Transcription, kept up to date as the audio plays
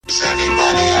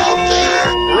Anybody out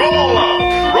there? Roll up,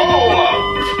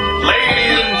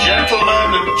 ladies and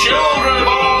gentlemen, and children of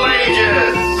all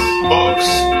ages. Books,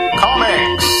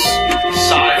 comics,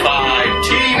 sci-fi,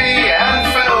 TV, and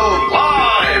film,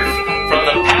 live from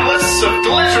the Palace of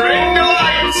Glittering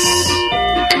Delights.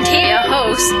 And here your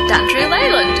host, Andrew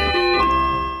Leyland.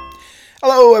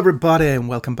 Hello everybody and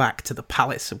welcome back to the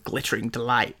Palace of Glittering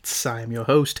Delights. I am your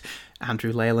host,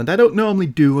 Andrew Leyland. I don't normally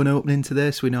do an opening to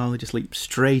this, we normally just leap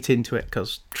straight into it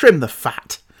because trim the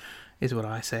fat is what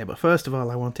I say. But first of all,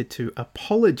 I wanted to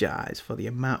apologise for the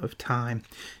amount of time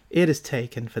it has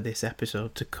taken for this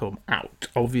episode to come out.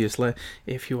 Obviously,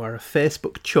 if you are a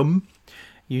Facebook chum,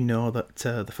 you know that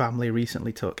the family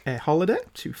recently took a holiday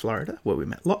to Florida where we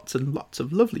met lots and lots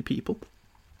of lovely people.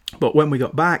 But when we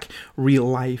got back, real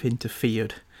life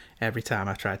interfered every time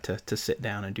I tried to sit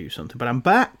down and do something. But I'm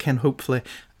back and hopefully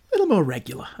a little more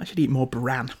regular. I should eat more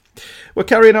bran. We're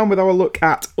carrying on with our look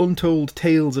at Untold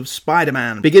Tales of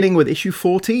Spider-Man, beginning with issue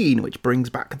 14, which brings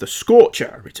back The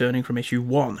Scorcher, returning from issue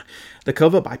 1. The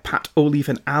cover by Pat Olliffe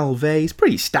and Al Vey is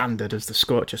pretty standard as the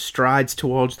Scorcher strides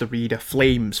towards the reader,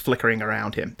 flames flickering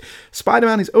around him.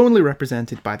 Spider-Man is only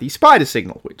represented by the spider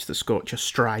signal, which the Scorcher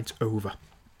strides over.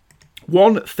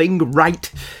 One Thing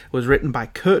Right was written by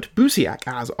Kurt Busiek,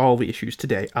 as all the issues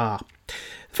today are.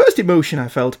 The first emotion I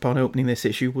felt upon opening this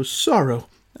issue was sorrow.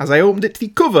 As I opened it, the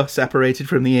cover separated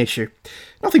from the issue.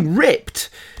 Nothing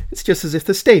ripped, it's just as if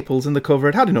the staples and the cover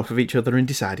had had enough of each other and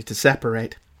decided to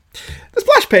separate. The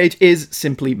splash page is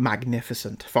simply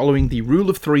magnificent. Following the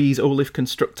Rule of Threes, Olliffe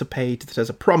constructs a page that has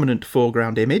a prominent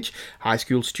foreground image, high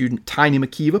school student Tiny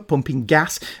McKeever pumping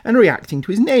gas and reacting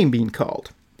to his name being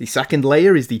called. The second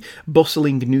layer is the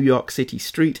bustling New York City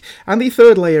street, and the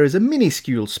third layer is a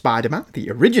minuscule Spider-Man, the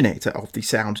originator of the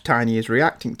sound Tiny is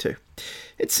reacting to.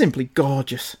 It's simply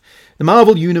gorgeous. The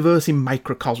Marvel Universe in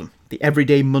microcosm, the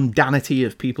everyday mundanity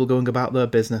of people going about their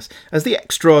business, as the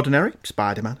extraordinary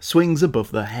Spider-Man swings above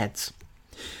their heads.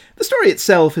 The story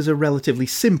itself is a relatively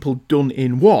simple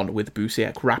done-in-one, with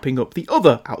Busiek wrapping up the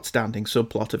other outstanding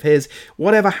subplot of his,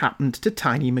 Whatever Happened to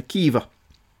Tiny McKeever.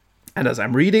 And as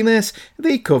I'm reading this,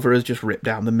 the cover is just ripped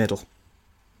down the middle.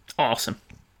 Awesome.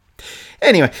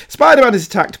 Anyway, Spider-Man is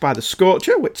attacked by the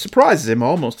Scorcher, which surprises him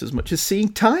almost as much as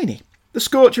seeing Tiny. The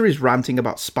Scorcher is ranting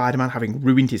about Spider-Man having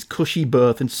ruined his cushy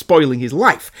birth and spoiling his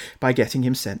life by getting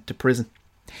him sent to prison.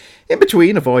 In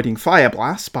between avoiding fire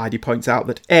blasts, Spidey points out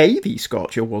that A, the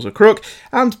Scorcher was a crook,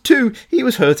 and 2, he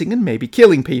was hurting and maybe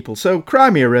killing people, so cry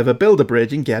me a river, build a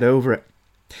bridge and get over it.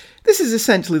 This is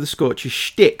essentially the Scorcher's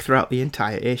shtick throughout the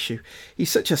entire issue.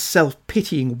 He's such a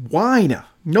self-pitying whiner.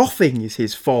 Nothing is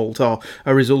his fault or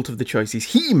a result of the choices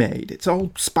he made. It's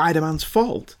all Spider-Man's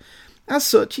fault. As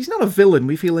such, he's not a villain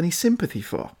we feel any sympathy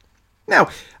for. Now,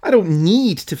 I don't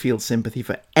need to feel sympathy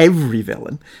for every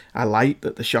villain. I like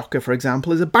that the Shocker, for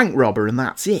example, is a bank robber and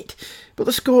that's it. But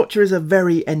the Scorcher is a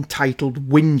very entitled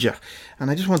whinger, and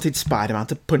I just wanted Spider-Man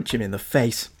to punch him in the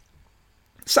face.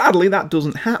 Sadly, that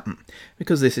doesn't happen,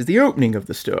 because this is the opening of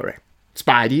the story.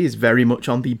 Spidey is very much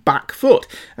on the back foot,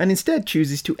 and instead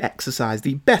chooses to exercise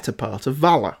the better part of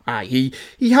valour, i.e.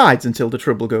 he hides until the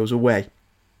trouble goes away.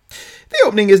 The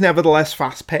opening is nevertheless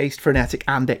fast-paced, frenetic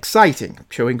and exciting,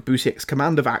 showing Busiek's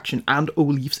command of action and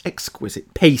Olliffe's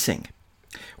exquisite pacing.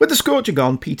 With the Scorcher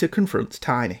gone, Peter confronts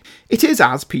Tiny. It is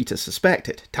as Peter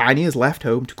suspected. Tiny has left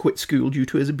home to quit school due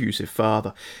to his abusive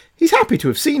father. He's happy to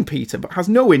have seen Peter, but has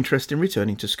no interest in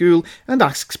returning to school and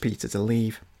asks Peter to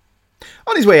leave.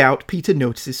 On his way out, Peter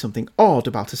notices something odd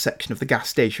about a section of the gas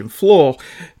station floor,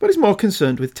 but is more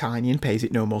concerned with Tiny and pays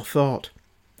it no more thought.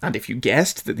 And if you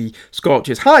guessed that the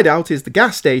Scorcher's hideout is the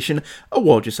gas station,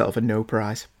 award yourself a no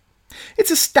prize.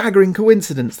 It's a staggering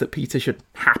coincidence that Peter should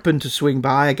happen to swing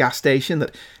by a gas station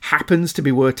that happens to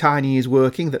be where Tiny is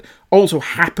working, that also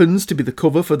happens to be the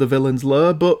cover for the villain's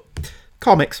lure, but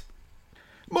comics.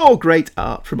 More great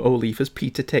art from Olliffe as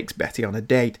Peter takes Betty on a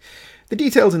date. The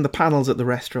details in the panels at the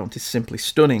restaurant is simply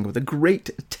stunning, with a great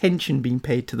attention being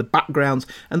paid to the backgrounds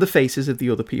and the faces of the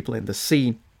other people in the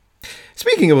scene.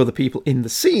 Speaking of other people in the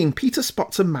scene, Peter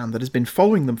spots a man that has been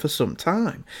following them for some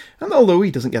time, and although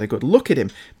he doesn't get a good look at him,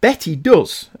 Betty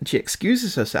does, and she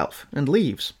excuses herself and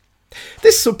leaves.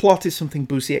 This subplot is something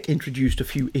Busiek introduced a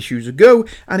few issues ago,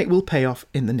 and it will pay off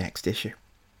in the next issue.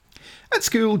 At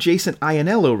school, Jason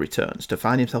Ionello returns to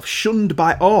find himself shunned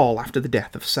by all after the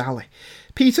death of Sally.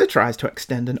 Peter tries to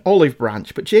extend an olive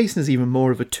branch, but Jason is even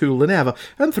more of a tool than ever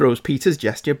and throws Peter's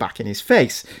gesture back in his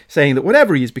face, saying that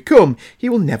whatever he has become, he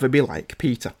will never be like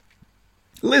Peter.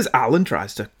 Liz Allen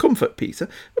tries to comfort Peter,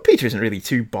 but Peter isn't really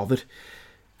too bothered.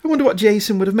 I wonder what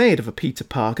Jason would have made of a Peter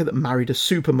Parker that married a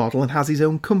supermodel and has his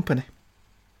own company.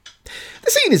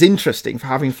 The scene is interesting for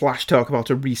having Flash talk about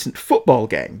a recent football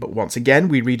game, but once again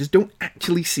we readers don't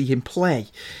actually see him play.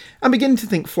 I'm beginning to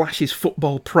think Flash's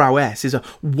football prowess is a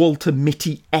Walter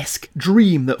Mitty-esque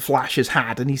dream that Flash has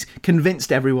had, and he's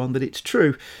convinced everyone that it's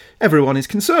true. Everyone is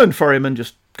concerned for him and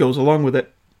just goes along with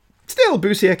it. Still,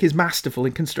 Busiek is masterful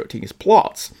in constructing his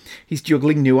plots. He's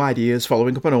juggling new ideas,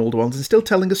 following up on old ones, and still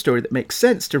telling a story that makes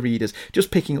sense to readers, just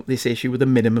picking up this issue with a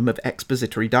minimum of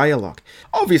expository dialogue.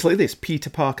 Obviously, this Peter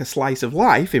Parker slice of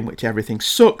life, in which everything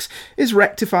sucks, is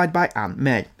rectified by Aunt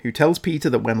May, who tells Peter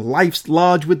that when life's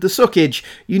large with the suckage,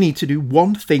 you need to do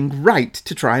one thing right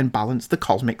to try and balance the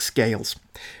cosmic scales.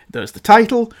 There's the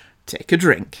title, take a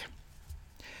drink.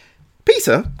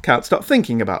 Peter can't stop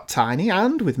thinking about Tiny,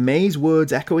 and, with May's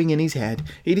words echoing in his head,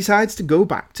 he decides to go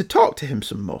back to talk to him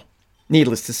some more.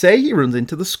 Needless to say, he runs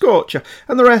into the Scorcher,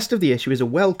 and the rest of the issue is a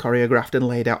well-choreographed and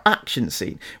laid-out action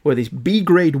scene, where this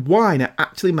B-grade whiner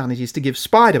actually manages to give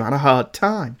Spider-Man a hard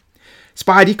time.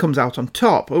 Spidey comes out on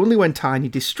top, only when Tiny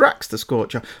distracts the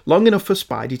Scorcher long enough for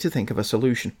Spidey to think of a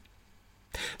solution.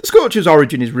 The Scorcher's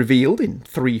origin is revealed in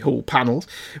 3 whole panels,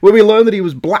 where we learn that he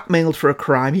was blackmailed for a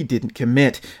crime he didn't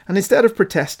commit, and instead of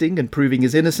protesting and proving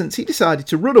his innocence, he decided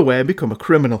to run away and become a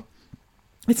criminal.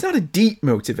 It's not a deep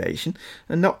motivation,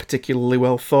 and not particularly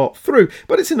well thought through,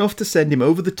 but it's enough to send him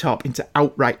over the top into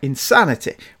outright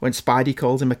insanity when Spidey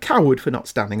calls him a coward for not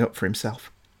standing up for himself.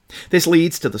 This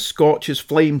leads to the Scorcher's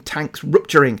flame tanks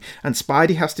rupturing, and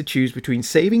Spidey has to choose between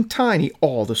saving Tiny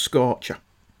or the Scorcher.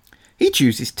 He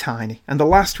chooses Tiny, and the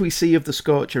last we see of the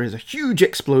Scorcher is a huge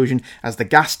explosion as the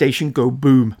gas station go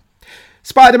boom.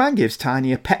 Spider-Man gives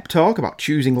Tiny a pep talk about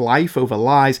choosing life over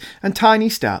lies, and Tiny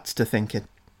starts to thinking.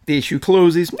 The issue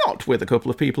closes not with a couple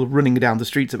of people running down the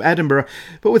streets of Edinburgh,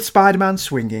 but with Spider-Man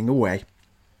swinging away.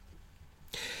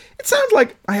 It sounds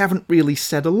like I haven't really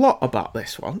said a lot about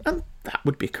this one, and that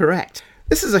would be correct.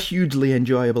 This is a hugely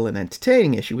enjoyable and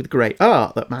entertaining issue with great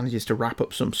art that manages to wrap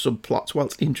up some subplots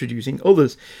whilst introducing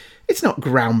others. It's not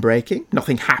groundbreaking,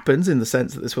 nothing happens in the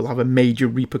sense that this will have a major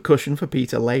repercussion for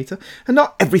Peter later, and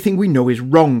not everything we know is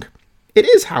wrong. It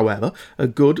is, however, a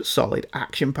good, solid,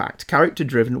 action-packed,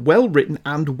 character-driven, well-written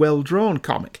and well-drawn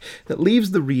comic that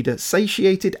leaves the reader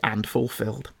satiated and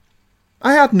fulfilled.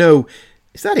 I had no,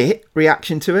 "Is that it?"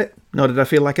 reaction to it, nor did I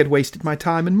feel like I'd wasted my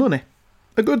time and money.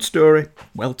 A good story,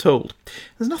 well told.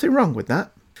 There's nothing wrong with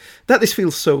that. That this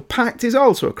feels so packed is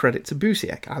also a credit to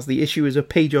Busiek, as the issue is a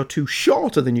page or two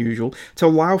shorter than usual to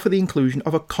allow for the inclusion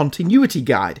of a continuity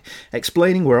guide,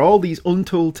 explaining where all these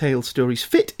untold tale stories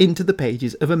fit into the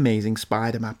pages of Amazing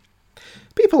Spider-Man.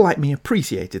 People like me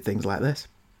appreciated things like this.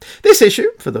 This issue,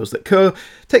 for those that care,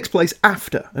 takes place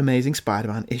after Amazing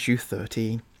Spider-Man issue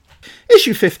 13.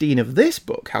 Issue 15 of this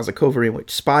book has a cover in which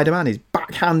Spider-Man is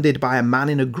backhanded by a man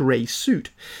in a grey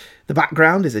suit. The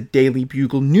background is a Daily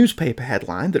Bugle newspaper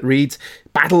headline that reads,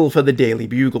 "Battle for the Daily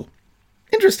Bugle."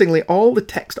 Interestingly, all the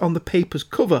text on the paper's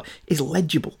cover is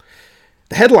legible.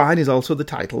 The headline is also the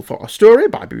title for a story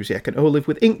by Busiek and Olive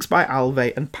with inks by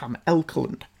Alvey and Pam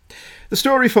Elkeland. The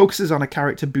story focuses on a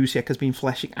character Busiek has been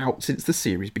fleshing out since the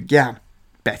series began,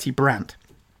 Betty Brant.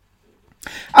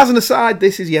 As an aside,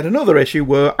 this is yet another issue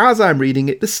where, as I'm reading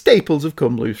it, the staples have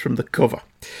come loose from the cover.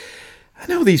 I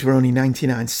know these were only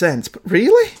 99 cents, but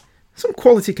really? Some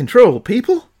quality control,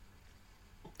 people.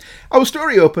 Our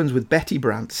story opens with Betty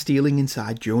Brant stealing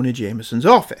inside Jonah Jameson's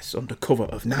office under cover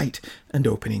of night and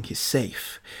opening his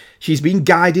safe. She's been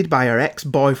guided by her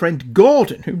ex-boyfriend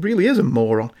Gordon, who really is a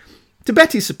moron. To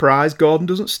Betty's surprise, Gordon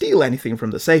doesn't steal anything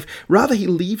from the safe, rather he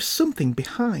leaves something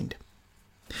behind.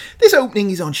 This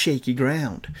opening is on shaky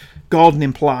ground. Gordon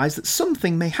implies that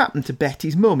something may happen to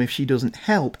Betty's mum if she doesn't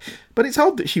help, but it's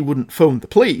odd that she wouldn't phone the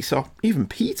police, or even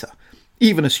Peter.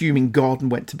 Even assuming Gordon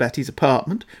went to Betty's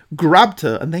apartment, grabbed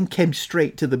her, and then came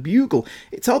straight to the Bugle,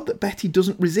 it's odd that Betty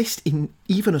doesn't resist in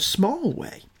even a small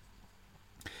way.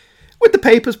 With the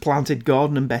papers planted,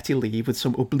 Gordon and Betty leave with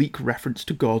some oblique reference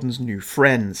to Gordon's new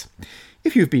friends.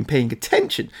 If you've been paying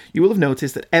attention, you will have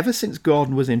noticed that ever since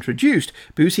Gordon was introduced,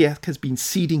 Busiek has been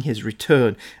seeding his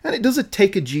return, and it doesn't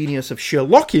take a genius of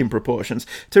Sherlockian proportions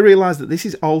to realise that this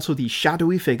is also the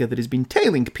shadowy figure that has been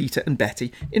tailing Peter and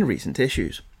Betty in recent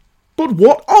issues. But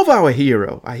what of our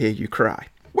hero, I hear you cry?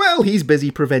 Well, he's busy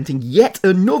preventing yet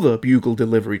another Bugle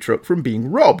delivery truck from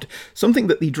being robbed, something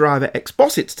that the driver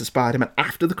exposits to Spider-Man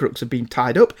after the crooks have been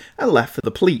tied up and left for the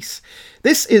police.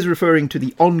 This is referring to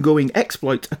the ongoing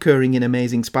exploits occurring in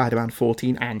Amazing Spider-Man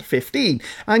 14 and 15,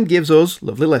 and gives us,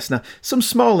 lovely listener, some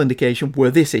small indication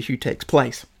where this issue takes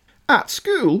place. At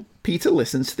school, Peter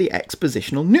listens to the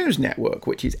Expositional News Network,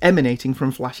 which is emanating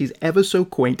from Flash's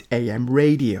ever-so-quaint AM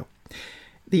radio.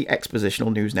 The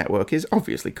Expositional News Network is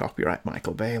obviously copyright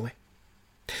Michael Bailey.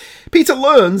 Peter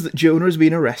learns that Jonah has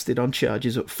been arrested on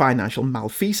charges of financial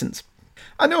malfeasance.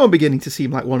 I know I'm beginning to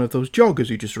seem like one of those joggers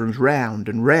who just runs round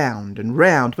and round and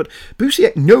round, but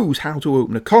Busiek knows how to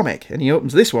open a comic, and he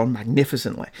opens this one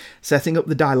magnificently, setting up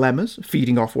the dilemmas,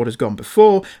 feeding off what has gone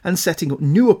before, and setting up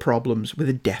newer problems with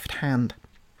a deft hand.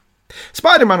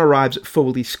 Spider-Man arrives at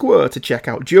Foley Square to check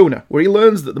out Jonah, where he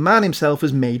learns that the man himself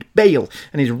has made bail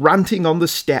and is ranting on the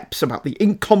steps about the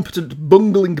incompetent,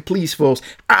 bungling police force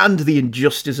and the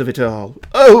injustice of it all.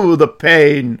 Oh, the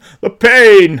pain! The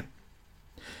pain!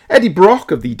 Eddie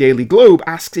Brock of the Daily Globe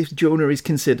asks if Jonah is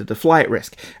considered a flight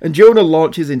risk, and Jonah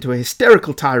launches into a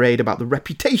hysterical tirade about the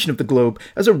reputation of the Globe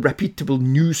as a reputable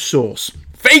news source.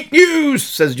 Fake news,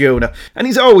 says Jonah, and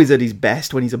he's always at his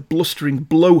best when he's a blustering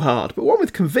blowhard, but one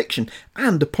with conviction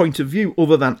and a point of view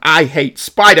other than I hate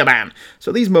Spider-Man,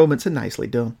 so these moments are nicely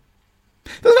done.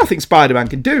 There's nothing Spider-Man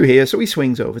can do here, so he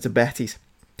swings over to Betty's.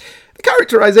 The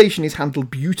characterisation is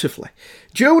handled beautifully.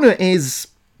 Jonah is...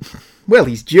 well,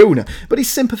 he's Jonah, but he's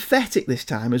sympathetic this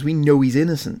time as we know he's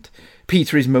innocent.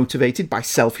 Peter is motivated by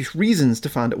selfish reasons to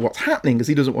find out what's happening as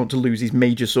he doesn't want to lose his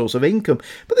major source of income,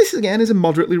 but this again is a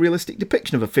moderately realistic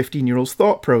depiction of a 15-year-old's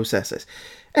thought processes.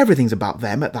 Everything's about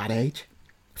them at that age.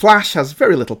 Flash has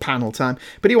very little panel time,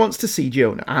 but he wants to see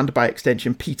Jonah, and by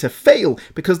extension Peter, fail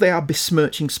because they are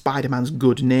besmirching Spider-Man's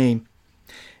good name.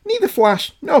 Neither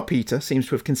Flash nor Peter seems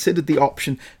to have considered the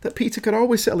option that Peter could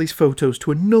always sell his photos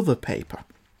to another paper.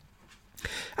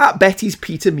 At Betty's,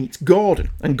 Peter meets Gordon,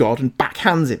 and Gordon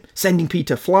backhands him, sending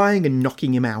Peter flying and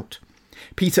knocking him out.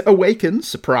 Peter awakens,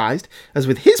 surprised, as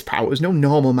with his powers no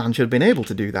normal man should have been able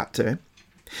to do that to him.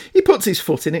 He puts his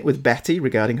foot in it with Betty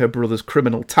regarding her brother's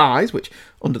criminal ties, which,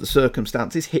 under the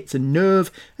circumstances, hits a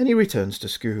nerve, and he returns to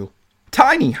school.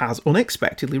 Tiny has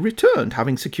unexpectedly returned,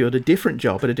 having secured a different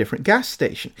job at a different gas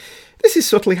station. This is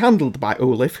subtly handled by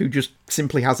Olaf, who just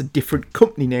simply has a different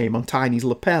company name on Tiny's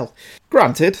lapel.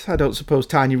 Granted, I don't suppose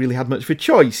Tiny really had much of a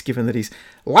choice, given that his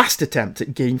last attempt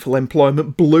at gainful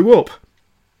employment blew up.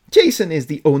 Jason is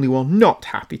the only one not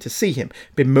happy to see him,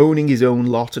 bemoaning his own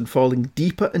lot and falling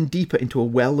deeper and deeper into a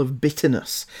well of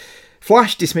bitterness.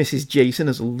 Flash dismisses Jason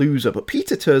as a loser, but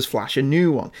Peter tears Flash a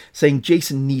new one, saying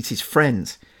Jason needs his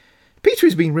friends. Peter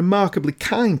is being remarkably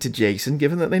kind to Jason,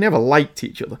 given that they never liked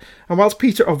each other, and whilst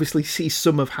Peter obviously sees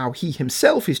some of how he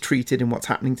himself is treated in what's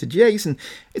happening to Jason,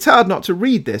 it's hard not to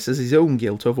read this as his own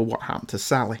guilt over what happened to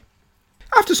Sally.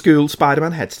 After school,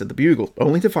 Spider-Man heads to the Bugle,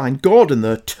 only to find Gordon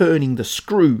there turning the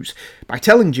screws, by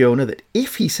telling Jonah that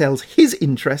if he sells his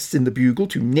interests in the Bugle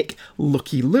to Nick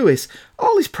Lucky Lewis,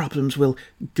 all his problems will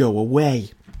go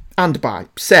away. And by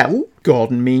sell,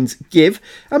 Gordon means give,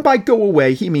 and by go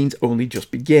away he means only just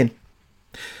begin.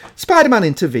 Spider-Man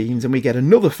intervenes and we get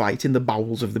another fight in the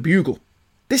bowels of the Bugle.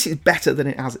 This is better than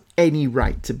it has any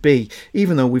right to be,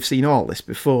 even though we've seen all this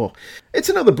before. It's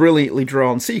another brilliantly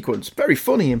drawn sequence, very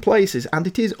funny in places, and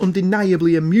it is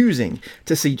undeniably amusing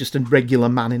to see just a regular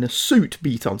man in a suit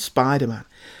beat on Spider-Man.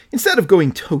 Instead of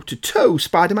going toe-to-toe,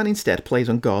 Spider-Man instead plays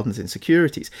on Gordon's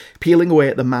insecurities, peeling away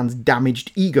at the man's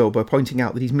damaged ego by pointing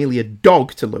out that he's merely a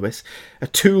dog to Lewis, a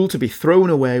tool to be thrown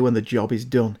away when the job is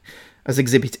done. As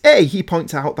Exhibit A, he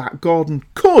points out that Gordon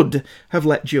could have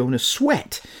let Jonah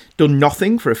sweat, done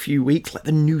nothing for a few weeks, let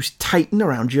the noose tighten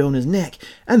around Jonah's neck,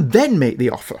 and then make the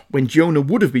offer, when Jonah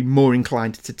would have been more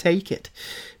inclined to take it.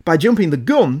 By jumping the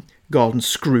gun, Gordon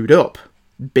screwed up.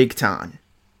 Big time.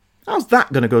 How's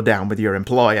that going to go down with your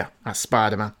employer? Asks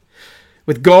Spider-Man.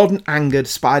 With Gordon angered,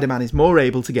 Spider-Man is more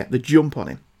able to get the jump on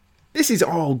him. This is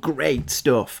all great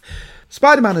stuff.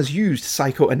 Spider-Man has used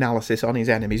psychoanalysis on his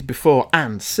enemies before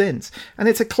and since, and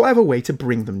it's a clever way to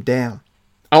bring them down.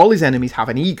 All his enemies have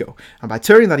an ego, and by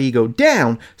turning that ego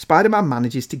down, Spider-Man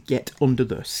manages to get under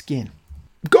their skin.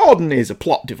 Gordon is a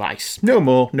plot device, no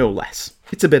more, no less.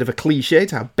 It's a bit of a cliche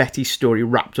to have Betty's story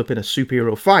wrapped up in a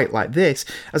superhero fight like this,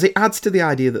 as it adds to the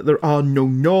idea that there are no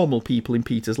normal people in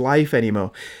Peter's life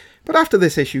anymore. But after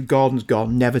this issue, Gordon's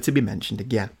gone, never to be mentioned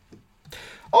again.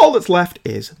 All that's left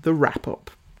is the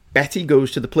wrap-up. Betty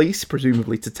goes to the police,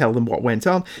 presumably to tell them what went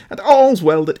on, and all's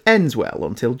well that ends well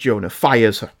until Jonah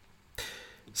fires her.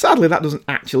 Sadly, that doesn't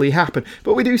actually happen,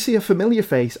 but we do see a familiar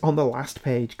face on the last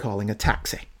page calling a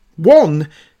taxi. One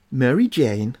Mary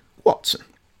Jane Watson.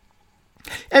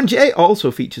 MJ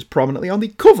also features prominently on the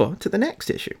cover to the next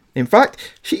issue. In fact,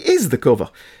 she is the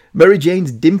cover. Mary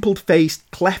Jane's dimpled-faced,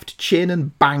 cleft chin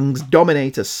and bangs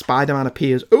dominate as Spider-Man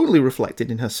appears only reflected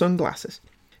in her sunglasses.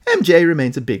 MJ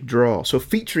remains a big draw, so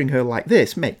featuring her like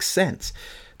this makes sense.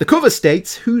 The cover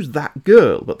states, "Who's that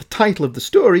girl?" but the title of the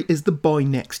story is The Boy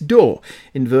Next Door,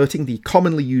 inverting the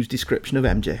commonly used description of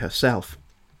MJ herself.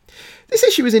 This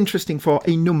issue is interesting for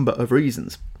a number of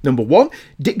reasons. Number one,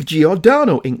 Dick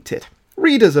Giordano inked it.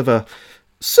 Readers of a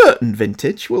certain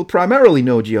vintage will primarily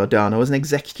know Giordano as an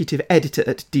executive editor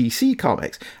at DC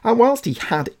Comics, and whilst he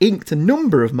had inked a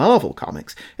number of Marvel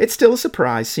comics, it's still a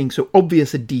surprise seeing so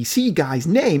obvious a DC guy's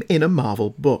name in a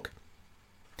Marvel book.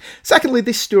 Secondly,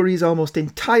 this story is almost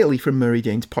entirely from Mary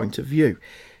Jane's point of view.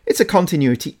 It's a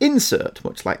continuity insert,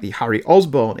 much like the Harry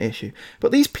Osborn issue,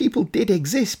 but these people did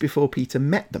exist before Peter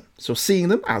met them, so seeing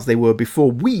them as they were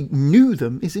before we knew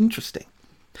them is interesting.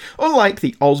 Unlike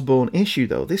the Osborn issue,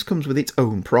 though, this comes with its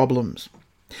own problems.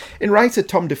 In writer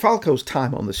Tom DeFalco's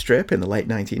time on the strip in the late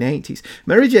 1980s,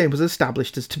 Mary Jane was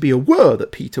established as to be aware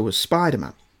that Peter was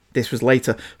Spider-Man. This was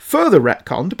later further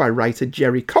retconned by writer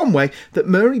Jerry Conway that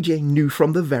Mary Jane knew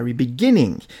from the very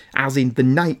beginning, as in the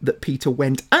night that Peter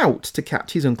went out to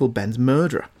catch his Uncle Ben's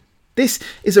murderer. This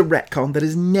is a retcon that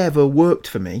has never worked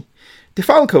for me.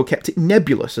 DeFalco kept it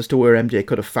nebulous as to where MJ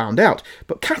could have found out,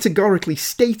 but categorically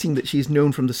stating that she is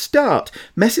known from the start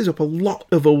messes up a lot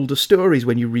of older stories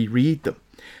when you reread them.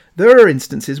 There are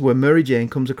instances where Mary Jane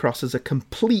comes across as a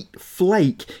complete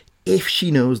flake if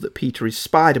she knows that Peter is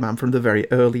Spider-Man from the very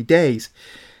early days.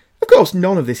 Of course,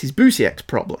 none of this is Busiek's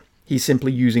problem. He's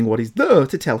simply using what is there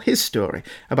to tell his story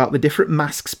about the different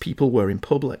masks people wear in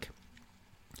public.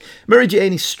 Mary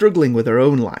Jane is struggling with her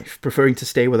own life, preferring to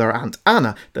stay with her Aunt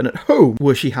Anna than at home,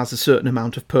 where she has a certain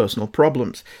amount of personal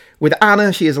problems. With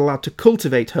Anna, she is allowed to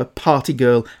cultivate her party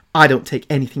girl, I don't take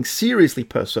anything seriously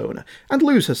persona, and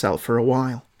lose herself for a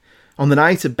while. On the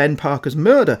night of Ben Parker's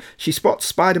murder, she spots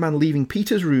Spider-Man leaving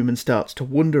Peter's room and starts to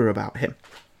wonder about him.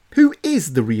 Who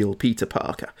is the real Peter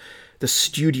Parker? The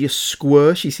studious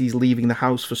squire she sees leaving the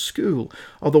house for school,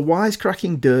 or the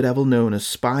wisecracking daredevil known as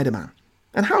Spider-Man?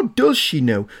 And how does she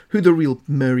know who the real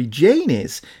Mary Jane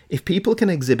is if people can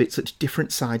exhibit such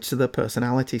different sides to their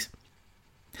personalities?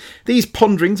 These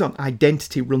ponderings on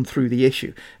identity run through the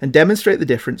issue and demonstrate the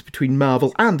difference between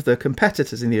Marvel and their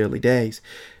competitors in the early days.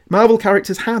 Marvel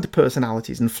characters had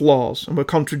personalities and flaws and were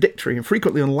contradictory and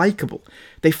frequently unlikable.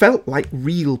 They felt like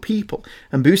real people,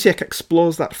 and Busiek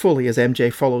explores that fully as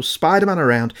MJ follows Spider-Man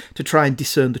around to try and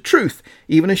discern the truth,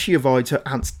 even as she avoids her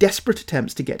aunt's desperate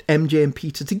attempts to get MJ and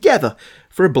Peter together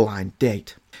for a blind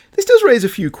date. This does raise a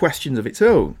few questions of its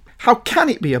own. How can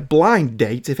it be a blind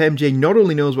date if MJ not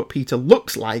only knows what Peter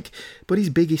looks like, but his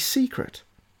biggest secret?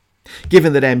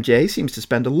 Given that MJ seems to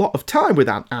spend a lot of time with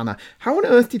Aunt Anna, how on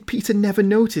earth did Peter never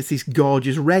notice this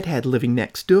gorgeous redhead living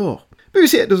next door?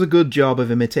 Busiek does a good job of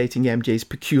imitating MJ's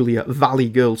peculiar Valley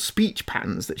Girl speech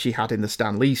patterns that she had in the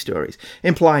Stan Lee stories,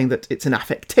 implying that it's an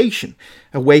affectation,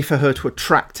 a way for her to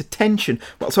attract attention,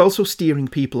 whilst also steering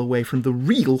people away from the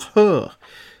real her.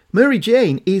 Mary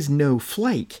Jane is no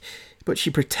flake, but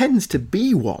she pretends to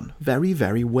be one very,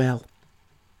 very well.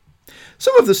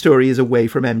 Some of the story is away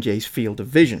from MJ's field of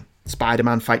vision.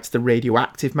 Spider-Man fights the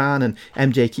radioactive man, and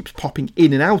MJ keeps popping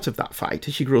in and out of that fight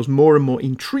as she grows more and more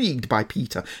intrigued by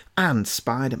Peter and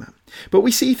Spider-Man. But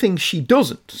we see things she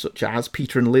doesn't, such as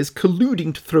Peter and Liz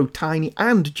colluding to throw Tiny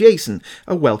and Jason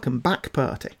a welcome back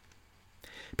party.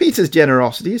 Peter's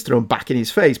generosity is thrown back in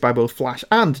his face by both Flash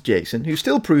and Jason, who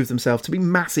still prove themselves to be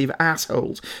massive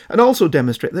assholes, and also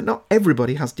demonstrate that not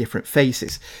everybody has different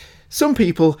faces. Some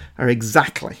people are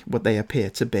exactly what they appear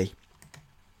to be.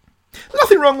 There's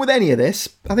nothing wrong with any of this.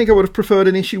 I think I would have preferred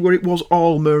an issue where it was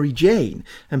all Mary Jane,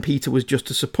 and Peter was just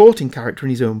a supporting character in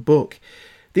his own book.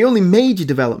 The only major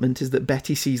development is that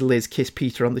Betty sees Liz kiss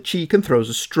Peter on the cheek and throws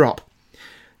a strop.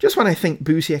 Just when I think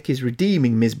Busiek is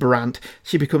redeeming Ms. Brandt,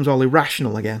 she becomes all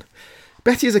irrational again.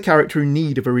 Betty is a character in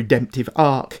need of a redemptive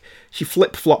arc. She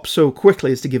flip-flops so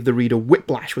quickly as to give the reader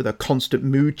whiplash with her constant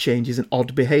mood changes and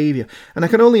odd behaviour, and I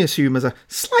can only assume as a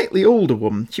slightly older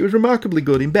woman she was remarkably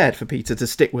good in bed for Peter to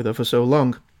stick with her for so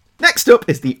long. Next up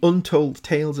is the Untold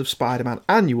Tales of Spider-Man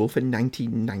annual for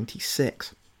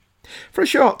 1996. For a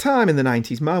short time in the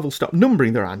 90s, Marvel stopped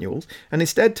numbering their annuals and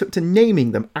instead took to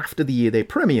naming them after the year they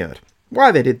premiered.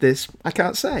 Why they did this, I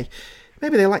can't say.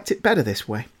 Maybe they liked it better this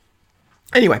way.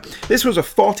 Anyway, this was a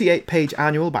 48-page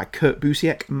annual by Kurt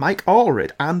Busiek, Mike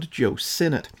Allred and Joe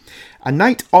Sinnott. A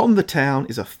Night on the Town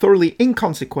is a thoroughly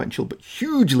inconsequential but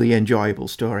hugely enjoyable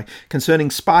story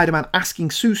concerning Spider-Man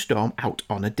asking Sue Storm out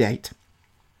on a date.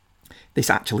 This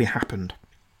actually happened.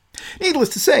 Needless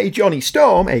to say, Johnny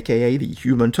Storm, aka the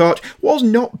Human Torch, was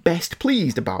not best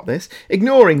pleased about this,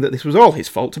 ignoring that this was all his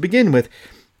fault to begin with.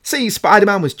 See,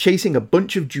 Spider-Man was chasing a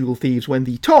bunch of jewel thieves when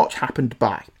the Torch happened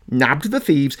by, nabbed the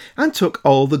thieves, and took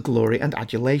all the glory and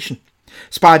adulation.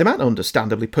 Spider-Man,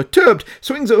 understandably perturbed,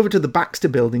 swings over to the Baxter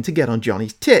building to get on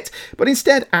Johnny's tit, but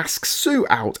instead asks Sue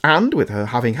out, and with her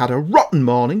having had a rotten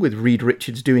morning with Reed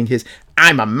Richards doing his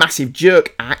 "I'm a massive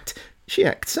jerk" act, she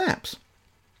accepts.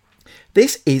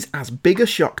 This is as big a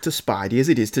shock to Spidey as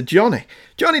it is to Johnny.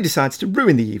 Johnny decides to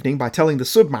ruin the evening by telling the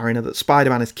Submariner that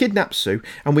Spider-Man has kidnapped Sue,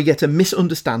 and we get a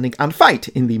misunderstanding and fight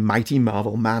in the Mighty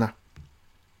Marvel manner.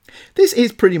 This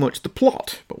is pretty much the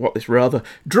plot, but what this rather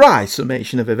dry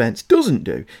summation of events doesn't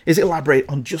do is elaborate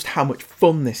on just how much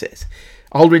fun this is.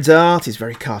 Allred's art is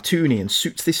very cartoony and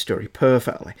suits this story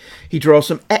perfectly. He draws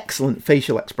some excellent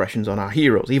facial expressions on our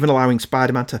heroes, even allowing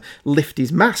Spider-Man to lift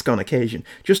his mask on occasion,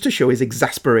 just to show his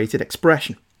exasperated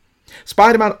expression.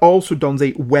 Spider-Man also dons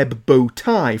a web bow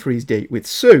tie for his date with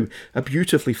Sue, a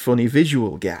beautifully funny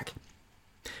visual gag.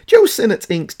 Joe Sinnott's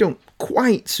inks don't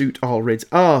quite suit Allred's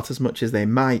art as much as they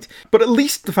might, but at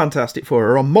least the Fantastic Four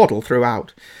are on model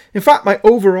throughout. In fact, my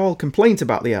overall complaint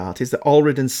about the art is that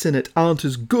Allred and Sinnott aren't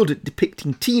as good at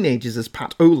depicting teenagers as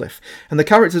Pat Olliffe, and the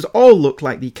characters all look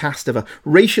like the cast of a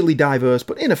racially diverse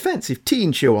but inoffensive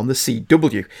teen show on the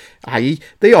CW, i.e.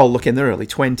 they all look in their early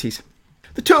 20s.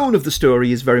 The tone of the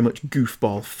story is very much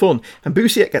goofball fun, and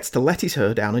Busiek gets to let his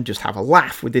hair down and just have a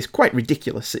laugh with this quite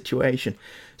ridiculous situation.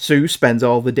 Sue spends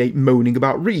all the day moaning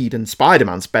about Reed, and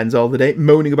Spider-Man spends all the day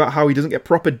moaning about how he doesn't get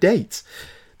proper dates.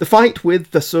 The fight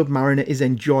with the Submariner is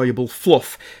enjoyable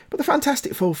fluff, but the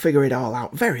Fantastic Four figure it all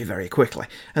out very, very quickly,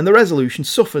 and the resolution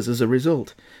suffers as a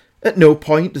result. At no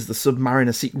point does the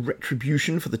Submariner seek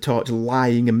retribution for the Torch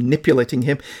lying and manipulating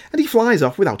him, and he flies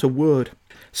off without a word.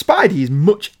 Spidey is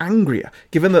much angrier,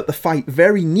 given that the fight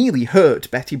very nearly hurt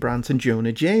Betty Brant and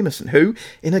Jonah Jameson, who,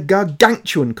 in a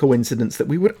gargantuan coincidence that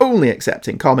we would only accept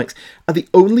in comics, are the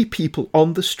only people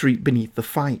on the street beneath the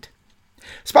fight.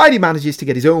 Spidey manages to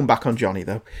get his own back on Johnny,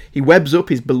 though. He webs up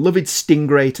his beloved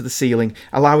Stingray to the ceiling,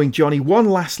 allowing Johnny one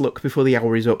last look before the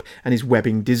hour is up and his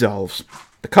webbing dissolves.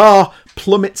 The car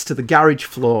plummets to the garage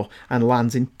floor and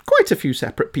lands in quite a few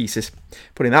separate pieces.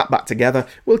 Putting that back together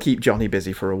will keep Johnny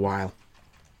busy for a while.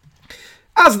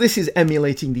 As this is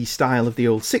emulating the style of the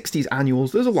old 60s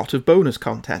annuals, there's a lot of bonus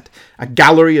content. A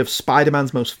gallery of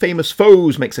Spider-Man's most famous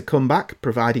foes makes a comeback,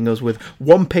 providing us with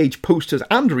one-page posters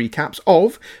and recaps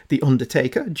of The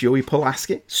Undertaker, Joey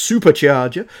Pulaski,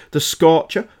 Supercharger, The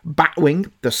Scorcher,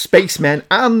 Batwing, The Spacemen,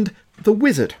 and The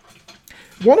Wizard.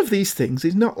 One of these things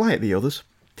is not like the others.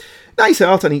 Nice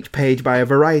art on each page by a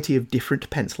variety of different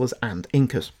pencilers and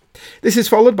inkers. This is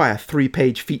followed by a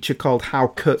 3-page feature called How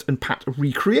Kurt and Pat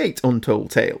Recreate Untold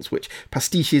Tales, which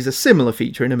pastiches a similar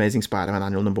feature in Amazing Spider-Man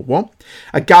Annual No. 1.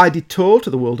 A guided tour to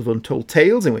the world of Untold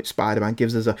Tales, in which Spider-Man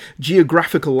gives us a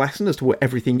geographical lesson as to where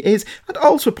everything is, and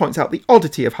also points out the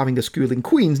oddity of having a school in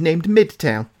Queens named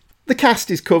Midtown. The cast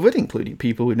is covered, including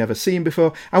people we've never seen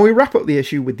before, and we wrap up the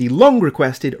issue with the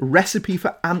long-requested recipe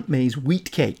for Aunt May's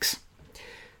wheat cakes.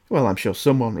 Well, I'm sure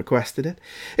someone requested it.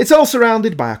 It's all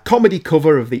surrounded by a comedy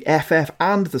cover of the FF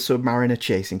and the Submariner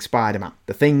chasing Spider-Man.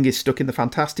 The Thing is stuck in the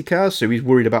Fantastic Car, so he's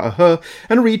worried about her,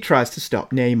 and Reed tries to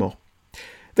stop Namor.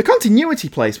 The continuity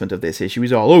placement of this issue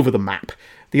is all over the map.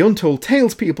 The Untold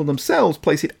Tales people themselves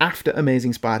place it after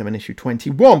Amazing Spider-Man issue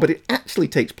 21, but it actually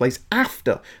takes place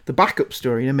after the backup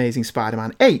story in Amazing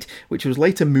Spider-Man 8, which was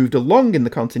later moved along in the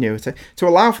continuity to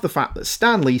allow for the fact that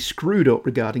Stan Lee screwed up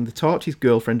regarding the Torch's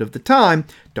girlfriend of the time,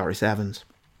 Doris Evans.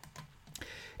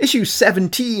 Issue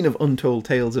 17 of Untold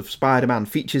Tales of Spider-Man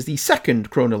features the second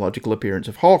chronological appearance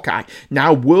of Hawkeye,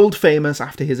 now world famous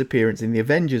after his appearance in the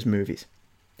Avengers movies.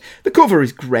 The cover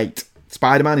is great.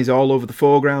 Spider-Man is all over the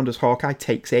foreground as Hawkeye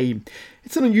takes aim.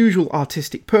 It's an unusual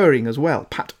artistic pairing as well,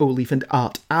 Pat Olliffe and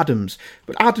Art Adams,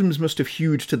 but Adams must have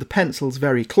hewed to the pencils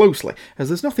very closely, as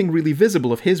there's nothing really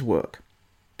visible of his work.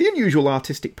 The unusual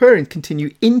artistic pairings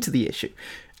continue into the issue.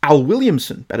 Al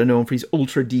Williamson, better known for his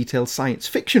ultra-detailed science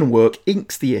fiction work,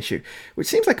 inks the issue, which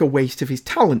seems like a waste of his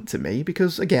talent to me,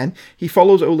 because, again, he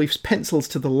follows Olliffe's pencils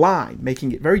to the line,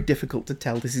 making it very difficult to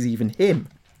tell this is even him.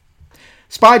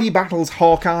 Spidey battles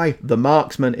Hawkeye, the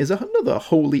Marksman, is another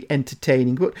wholly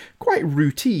entertaining but quite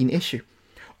routine issue.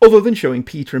 Other than showing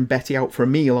Peter and Betty out for a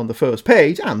meal on the first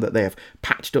page, and that they have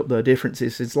patched up their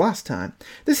differences since last time,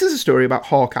 this is a story about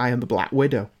Hawkeye and the Black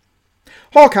Widow.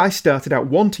 Hawkeye started out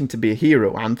wanting to be a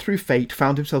hero and, through fate,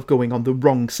 found himself going on the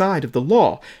wrong side of the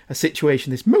law, a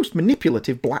situation this most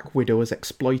manipulative Black Widow has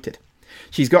exploited.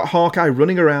 She's got Hawkeye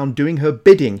running around doing her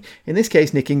bidding, in this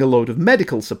case nicking a load of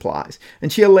medical supplies,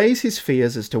 and she allays his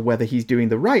fears as to whether he's doing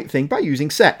the right thing by using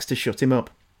sex to shut him up.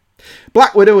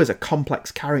 Black Widow is a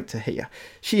complex character here.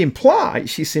 She implies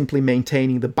she's simply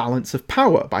maintaining the balance of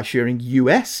power by sharing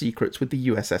US secrets with the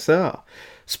USSR.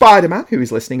 Spider-Man, who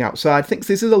is listening outside, thinks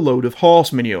this is a load of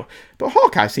horse manure, but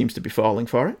Hawkeye seems to be falling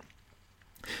for it.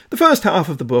 The first half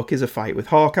of the book is a fight with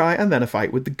Hawkeye and then a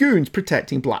fight with the goons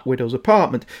protecting Black Widow's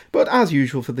apartment, but as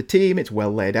usual for the team, it's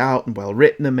well laid out and well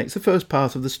written and makes the first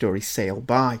part of the story sail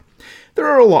by. There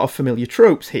are a lot of familiar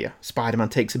tropes here. Spider-Man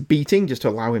takes a beating just to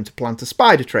allow him to plant a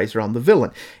spider tracer on the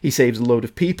villain. He saves a load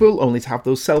of people, only to have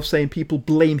those self-same people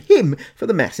blame him for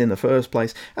the mess in the first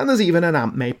place, and there's even an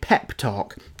Aunt May pep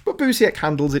talk. But Busiek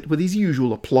handles it with his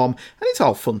usual aplomb, and it's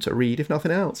all fun to read, if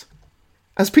nothing else.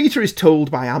 As Peter is told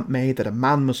by Aunt May that a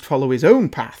man must follow his own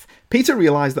path, Peter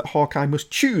realises that Hawkeye must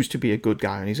choose to be a good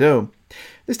guy on his own.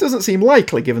 This doesn't seem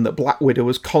likely given that Black Widow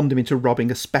has conned him into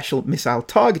robbing a special missile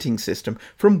targeting system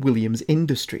from Williams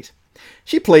Industries.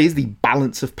 She plays the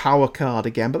balance of power card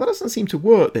again, but that doesn't seem to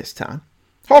work this time.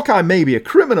 Hawkeye may be a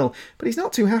criminal, but he's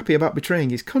not too happy about betraying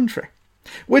his country.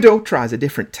 Widow tries a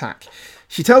different tack.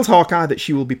 She tells Hawkeye that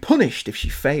she will be punished if she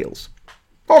fails.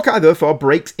 Hawkeye therefore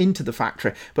breaks into the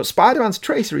factory, but Spider-Man's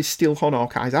tracer is still on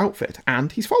Hawkeye's outfit,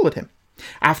 and he's followed him.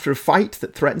 After a fight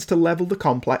that threatens to level the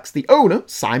complex, the owner,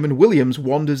 Simon Williams,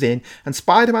 wanders in, and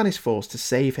Spider-Man is forced to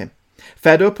save him.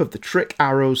 Fed up of the trick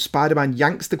arrows, Spider-Man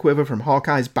yanks the quiver from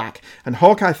Hawkeye's back, and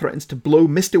Hawkeye threatens to blow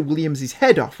Mr. Williams'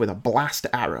 head off with a blast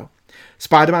arrow.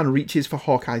 Spider-Man reaches for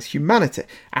Hawkeye's humanity,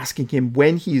 asking him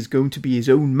when he is going to be his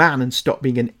own man and stop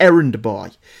being an errand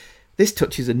boy. This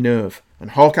touches a nerve,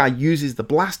 and Hawkeye uses the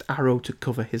blast arrow to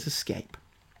cover his escape.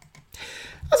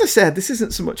 As I said, this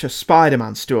isn't so much a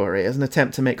Spider-Man story as an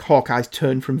attempt to make Hawkeye's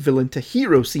turn from villain to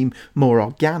hero seem more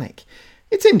organic.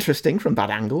 It's interesting from that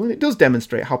angle, and it does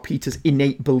demonstrate how Peter's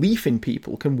innate belief in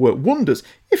people can work wonders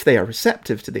if they are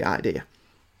receptive to the idea.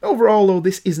 Overall, though,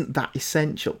 this isn't that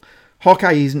essential.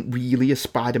 Hawkeye isn't really a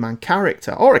Spider-Man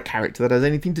character, or a character that has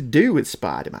anything to do with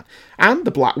Spider-Man. And the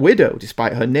Black Widow,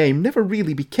 despite her name, never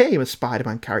really became a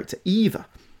Spider-Man character either.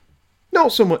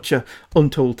 Not so much an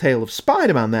untold tale of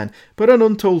Spider-Man then, but an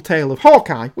untold tale of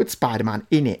Hawkeye with Spider-Man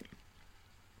in it.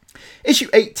 Issue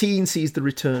 18 sees the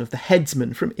return of the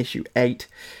Headsman from issue 8.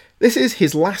 This is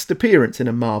his last appearance in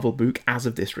a Marvel book as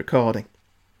of this recording.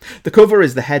 The cover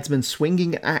is the Headsman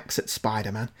swinging an axe at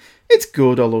Spider-Man. It's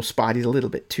good, although Spidey's a little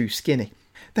bit too skinny.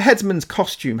 The Headsman's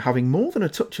costume, having more than a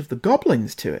touch of the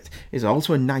Goblins to it, is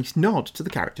also a nice nod to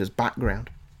the character's background.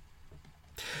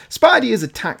 Spidey is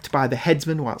attacked by the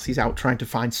Headsman whilst he's out trying to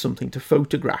find something to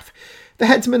photograph. The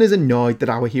Headsman is annoyed that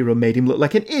our hero made him look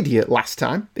like an idiot last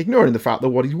time, ignoring the fact that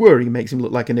what he's wearing makes him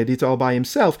look like an idiot all by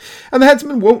himself, and the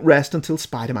Headsman won't rest until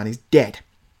Spider-Man is dead.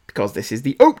 Because this is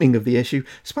the opening of the issue,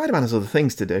 Spider-Man has other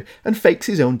things to do, and fakes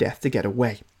his own death to get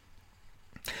away.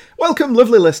 Welcome,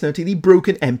 lovely listener, to the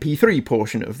broken MP3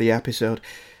 portion of the episode.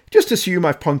 Just assume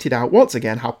I've pointed out once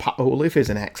again how Pat Olliffe is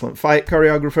an excellent fight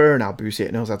choreographer, and how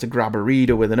Busiek knows how to grab a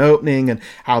reader with an opening, and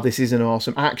how this is an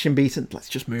awesome action beat, and let's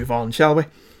just move on, shall we?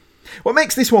 What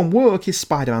makes this one work is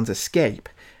Spider-Man's escape.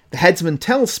 The Headsman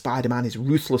tells Spider-Man his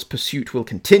ruthless pursuit will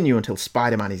continue until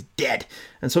Spider-Man is dead,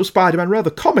 and so Spider-Man rather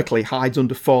comically hides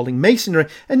under falling masonry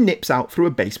and nips out through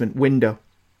a basement window.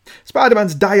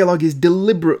 Spider-Man's dialogue is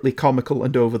deliberately comical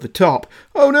and over the top.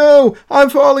 "Oh no, I'm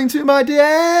falling to my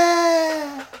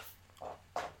death!"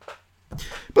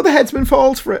 But the Headsman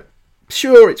falls for it.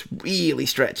 Sure, it's really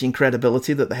stretching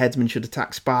credibility that the Headsman should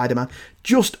attack Spider-Man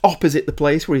just opposite the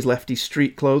place where he's left his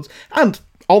street clothes, and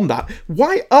on that,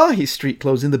 why are his street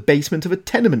clothes in the basement of a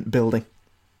tenement building?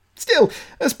 Still,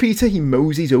 as Peter, he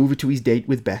moseys over to his date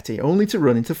with Betty, only to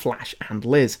run into Flash and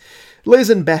Liz. Liz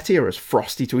and Betty are as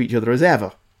frosty to each other as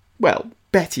ever. Well,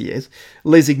 Betty is.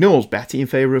 Liz ignores Betty in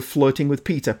favour of flirting with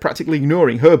Peter, practically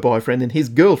ignoring her boyfriend and his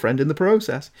girlfriend in the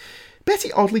process.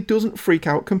 Betty oddly doesn't freak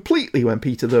out completely when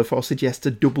Peter therefore suggests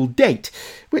a double date,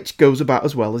 which goes about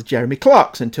as well as Jeremy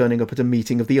Clarkson turning up at a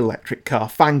meeting of the Electric Car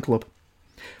fan club.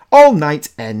 All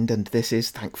nights end, and this is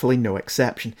thankfully no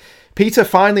exception. Peter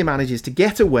finally manages to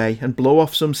get away and blow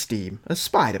off some steam as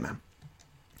Spider-Man.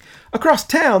 Across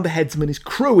town, the Headsman is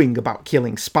crowing about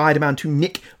killing Spider-Man to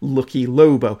nick Lucky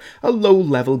Lobo, a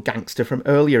low-level gangster from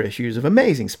earlier issues of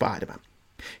Amazing Spider-Man.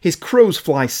 His crows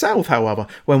fly south, however,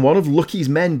 when one of Lucky's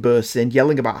men bursts in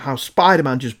yelling about how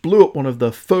Spider-Man just blew up one of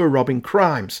the fur-robbing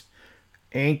crimes.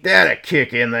 "Ain't that a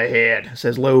kick in the head,"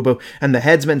 says Lobo, and the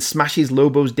Headsman smashes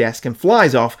Lobo's desk and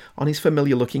flies off on his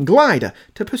familiar-looking glider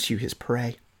to pursue his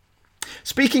prey.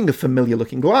 Speaking of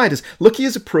familiar-looking gliders, Lucky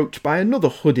is approached by another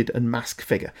hooded and masked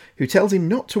figure, who tells him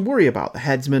not to worry about the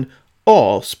Headsman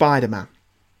or Spider-Man.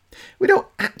 We don't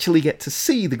actually get to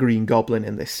see the Green Goblin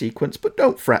in this sequence, but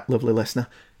don't fret, lovely listener,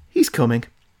 he's coming.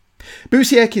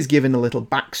 Busiek is given a little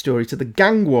backstory to the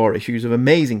gang war issues of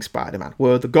Amazing Spider-Man,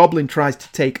 where the Goblin tries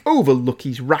to take over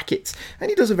Lucky's rackets, and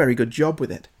he does a very good job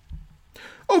with it.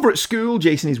 Over at school,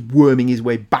 Jason is worming his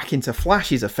way back into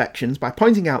Flash's affections by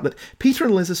pointing out that Peter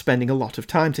and Liz are spending a lot of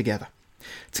time together.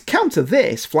 To counter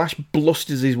this, Flash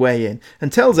blusters his way in and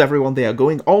tells everyone they are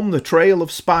going on the trail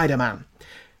of Spider-Man.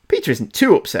 Peter isn't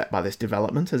too upset by this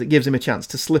development, as it gives him a chance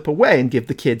to slip away and give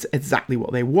the kids exactly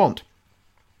what they want.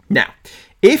 Now,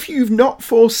 if you've not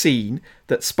foreseen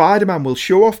that Spider-Man will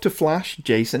show off to Flash,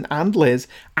 Jason and Liz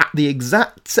at the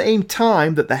exact same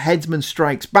time that the Headsman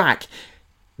strikes back,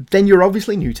 then you're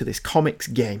obviously new to this comics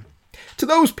game. To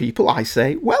those people, I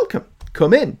say, welcome.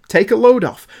 Come in, take a load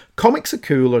off. Comics are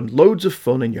cool and loads of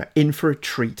fun, and you're in for a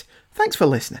treat. Thanks for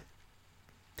listening.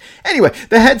 Anyway,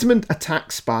 the Headsman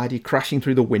attacks Spidey, crashing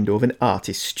through the window of an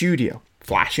artist's studio.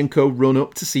 Flash and co run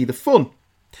up to see the fun.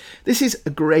 This is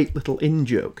a great little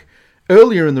in-joke.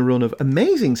 Earlier in the run of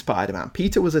Amazing Spider-Man,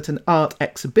 Peter was at an art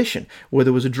exhibition where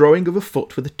there was a drawing of a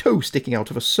foot with a toe sticking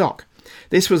out of a sock.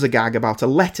 This was a gag about a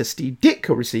letter Steve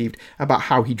Ditko received about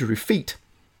how he drew feet.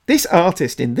 This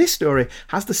artist in this story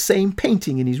has the same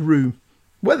painting in his room.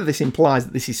 Whether this implies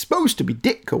that this is supposed to be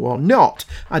Ditko or not,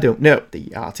 I don't know.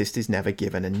 The artist is never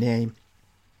given a name.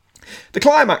 The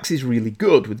climax is really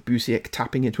good, with Busiek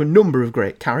tapping into a number of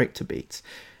great character beats.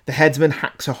 The Headsman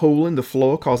hacks a hole in the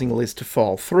floor, causing Liz to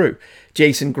fall through.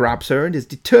 Jason grabs her and is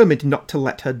determined not to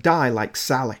let her die like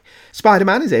Sally.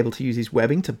 Spider-Man is able to use his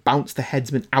webbing to bounce the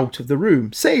Headsman out of the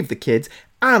room, save the kids,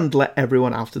 and let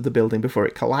everyone out of the building before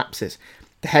it collapses,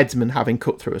 the Headsman having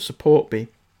cut through a support beam.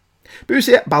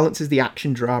 Busiek balances the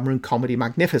action, drama and comedy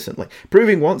magnificently,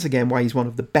 proving once again why he's one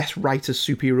of the best writers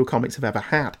superhero comics have ever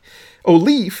had.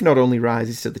 O'Leaf not only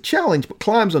rises to the challenge, but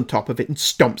climbs on top of it and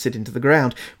stomps it into the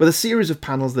ground, with a series of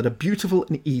panels that are beautiful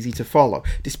and easy to follow,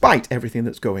 despite everything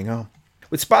that's going on.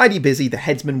 With Spidey busy, the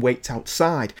Headsman waits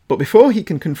outside, but before he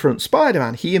can confront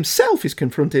Spider-Man, he himself is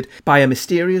confronted by a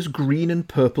mysterious green and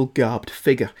purple garbed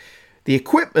figure. The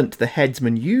equipment the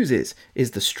Headsman uses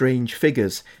is the strange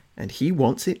figures, and he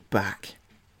wants it back.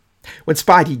 When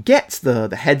Spidey gets there,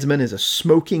 the Headsman is a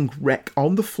smoking wreck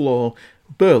on the floor,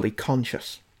 barely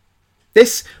conscious.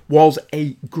 This was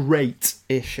a great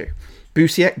issue.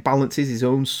 Busiek balances his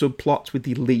own subplots with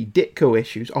the Lee Ditko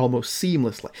issues almost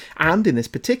seamlessly, and in this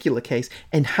particular case,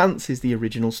 enhances the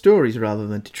original stories rather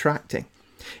than detracting.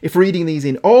 If reading these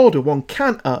in order, one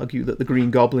can argue that the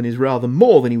Green Goblin is rather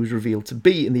more than he was revealed to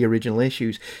be in the original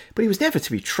issues, but he was never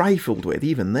to be trifled with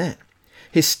even then.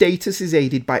 His status is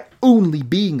aided by only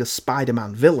being a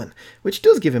Spider-Man villain, which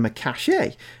does give him a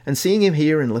cachet, and seeing him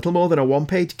here in little more than a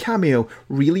one-page cameo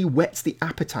really whets the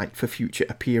appetite for future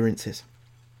appearances.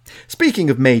 Speaking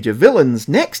of major villains,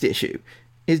 next issue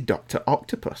is Dr.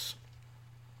 Octopus.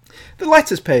 The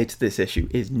letters page to this issue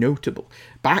is notable.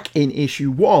 Back in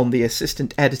issue 1, the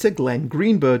assistant editor Glenn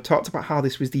Greenberg talked about how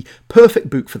this was the perfect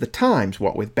book for the times,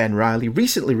 what with Ben Reilly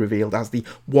recently revealed as the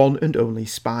one and only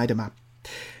Spider-Man.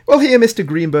 Well, here Mr.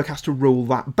 Greenberg has to roll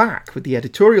that back with the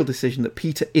editorial decision that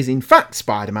Peter is in fact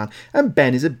Spider-Man and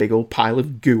Ben is a big old pile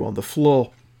of goo on the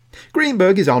floor.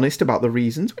 Greenberg is honest about the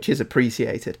reasons, which is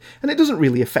appreciated, and it doesn't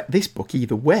really affect this book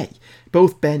either way.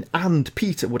 Both Ben and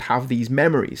Peter would have these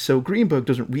memories, so Greenberg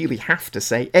doesn't really have to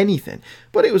say anything,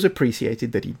 but it was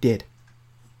appreciated that he did.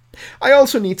 I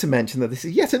also need to mention that this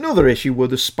is yet another issue where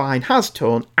the spine has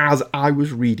torn as I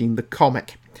was reading the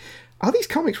comic. Are these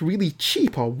comics really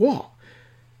cheap or what?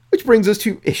 Which brings us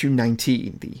to issue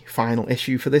 19, the final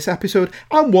issue for this episode,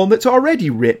 and one that's already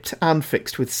ripped and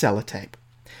fixed with sellotape.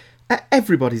 Are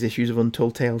everybody's issues of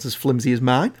Untold Tales as flimsy as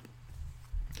mine?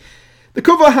 The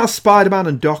cover has Spider-Man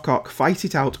and Doc Ock fight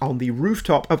it out on the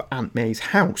rooftop of Aunt May's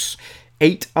house.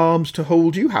 8 Arms to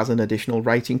Hold You has an additional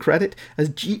writing credit as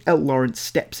G.L. Lawrence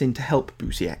steps in to help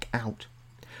Busiek out.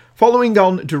 Following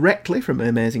on directly from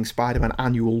Amazing Spider-Man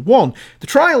Annual 1, the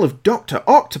trial of Dr.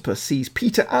 Octopus sees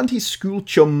Peter and his school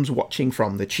chums watching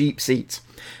from the cheap seats.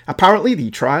 Apparently,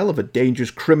 the trial of a dangerous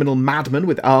criminal madman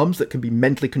with arms that can be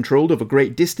mentally controlled over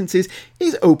great distances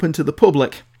is open to the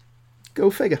public. Go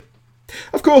figure.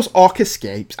 Of course, Ock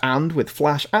escapes, and with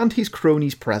Flash and his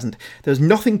cronies present, there's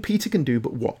nothing Peter can do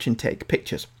but watch and take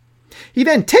pictures. He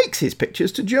then takes his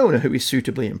pictures to Jonah, who is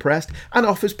suitably impressed, and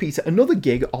offers Peter another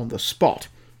gig on the spot.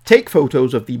 Take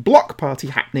photos of the block party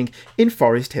happening in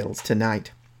Forest Hills tonight.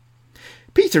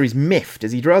 Peter is miffed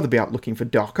as he'd rather be out looking for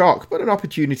Doc Ock, but an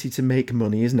opportunity to make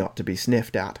money is not to be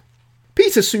sniffed at.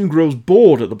 Peter soon grows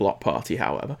bored at the block party,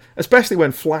 however, especially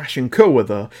when Flash and co are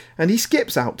there, and he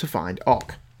skips out to find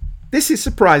Ock. This is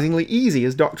surprisingly easy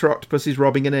as Dr. Octopus is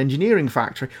robbing an engineering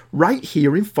factory right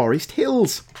here in Forest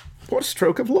Hills. What a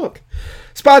stroke of luck.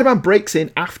 Spider-Man breaks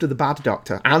in after the bad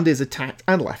doctor and is attacked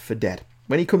and left for dead.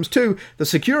 When he comes to, the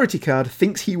security guard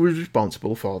thinks he was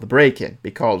responsible for the break-in,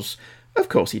 because, of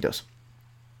course he does.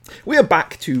 We are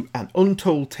back to an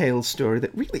Untold Tales story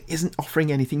that really isn't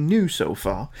offering anything new so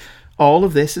far. All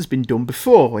of this has been done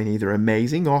before in either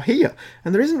Amazing or here,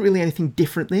 and there isn't really anything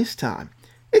different this time.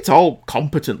 It's all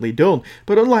competently done,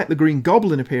 but unlike the Green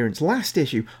Goblin appearance last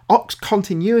issue, Ock's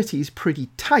continuity is pretty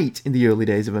tight in the early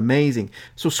days of Amazing,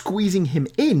 so squeezing him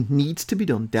in needs to be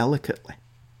done delicately.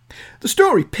 The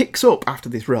story picks up after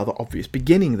this rather obvious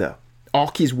beginning though.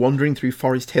 Ock is wandering through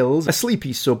Forest Hills, a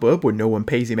sleepy suburb where no one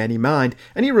pays him any mind,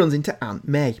 and he runs into Aunt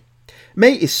May.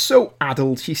 May is so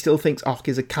addled she still thinks Ock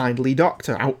is a kindly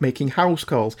doctor out making house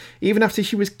calls, even after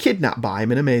she was kidnapped by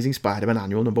him in Amazing Spider-Man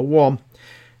Annual No. 1.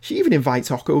 She even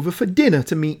invites Ock over for dinner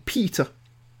to meet Peter.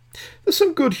 There's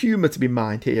some good humour to be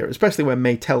mined here, especially when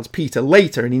May tells Peter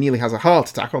later and he nearly has a heart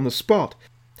attack on the spot.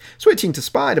 Switching to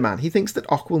Spider-Man, he thinks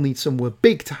that Ock will need somewhere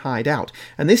big to hide out,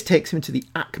 and this takes him to the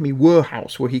Acme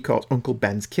warehouse where he caught Uncle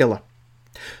Ben's killer.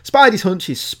 Spidey's hunch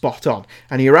is spot on,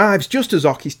 and he arrives just as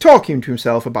Ock is talking to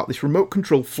himself about this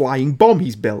remote-control flying bomb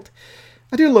he's built.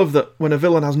 I do love that when a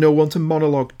villain has no one to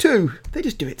monologue to, they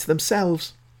just do it to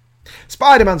themselves.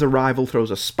 Spider-Man's arrival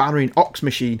throws a spanner in Ock's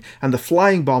machine, and the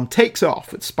flying bomb takes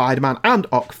off with Spider-Man and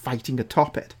Ock fighting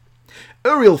atop it.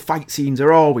 Aerial fight scenes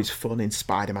are always fun in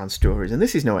Spider-Man stories, and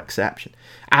this is no exception.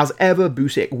 As ever,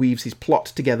 Busiek weaves his plot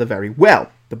together very well.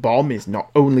 The bomb is not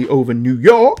only over New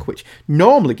York, which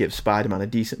normally gives Spider-Man a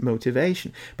decent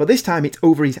motivation, but this time it's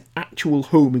over his actual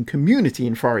home and community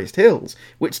in Forest Hills,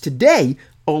 which today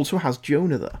also has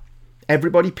Jonah there.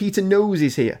 Everybody Peter knows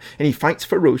is here, and he fights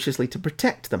ferociously to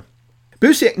protect them.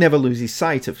 Busiek never loses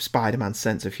sight of Spider-Man's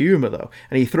sense of humour though,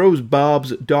 and he throws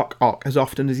barbs at Doc Ock as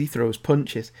often as he throws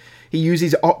punches. He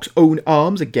uses Ock's own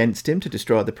arms against him to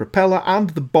destroy the propeller, and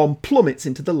the bomb plummets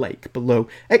into the lake below,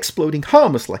 exploding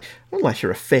harmlessly, unless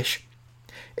you're a fish.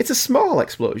 It's a small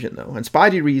explosion though, and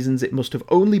Spidey reasons it must have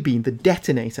only been the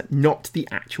detonator, not the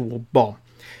actual bomb.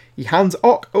 He hands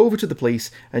Ock over to the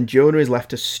police, and Jonah is left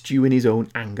to stew in his own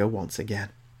anger once again.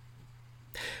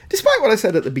 Despite what I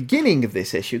said at the beginning of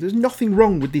this issue, there's nothing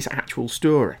wrong with this actual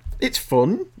story. It's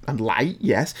fun and light,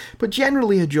 yes, but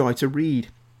generally a joy to read.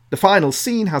 The final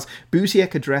scene has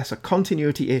Busiek address a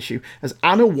continuity issue as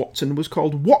Anna Watson was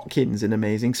called Watkins in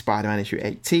Amazing Spider-Man issue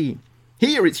 18.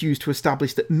 Here it's used to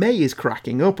establish that May is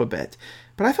cracking up a bit,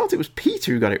 but I thought it was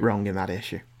Peter who got it wrong in that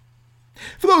issue.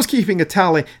 For those keeping a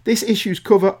tally, this issue's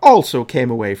cover also came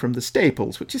away from the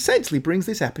Staples, which essentially brings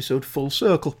this episode full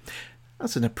circle.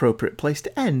 That's an appropriate place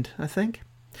to end, I think.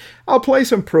 I'll play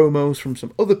some promos from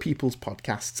some other people's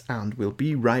podcasts, and we'll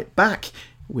be right back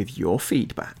with your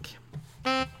feedback.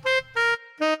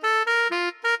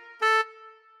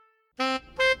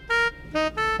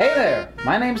 Hey there,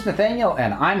 my name's Nathaniel,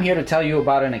 and I'm here to tell you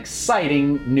about an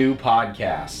exciting new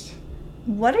podcast.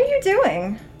 What are you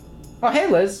doing? Oh, hey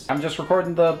Liz, I'm just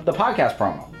recording the podcast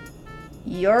promo.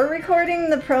 You're recording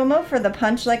the promo for the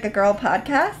Punch Like a Girl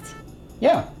podcast?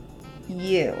 Yeah.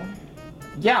 You.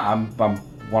 Yeah, I'm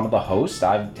one of the hosts.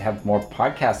 I have more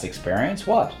podcast experience.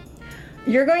 What?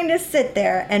 You're going to sit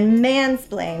there and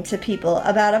mansplain to people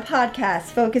about a podcast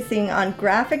focusing on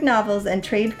graphic novels and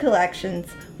trade collections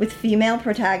with female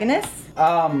protagonists?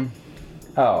 Oh.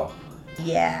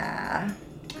 Yeah.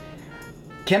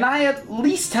 Can I at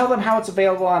least tell them how it's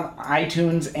available on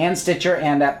iTunes and Stitcher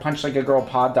and at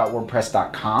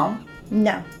punchlikeagirlpod.wordpress.com?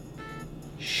 No.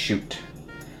 Shoot.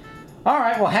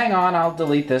 Alright, well hang on, I'll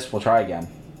delete this. We'll try again.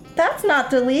 That's not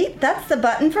delete, that's the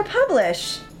button for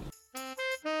publish.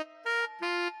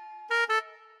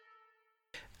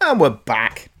 And we're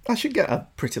back. I should get a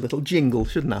pretty little jingle,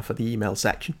 shouldn't I, for the email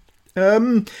section.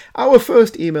 Our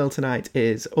first email tonight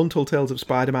is Untold Tales of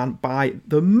Spider-Man by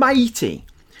the mighty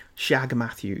Shag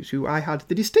Matthews, who I had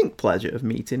the distinct pleasure of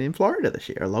meeting in Florida this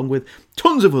year, along with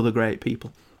tons of other great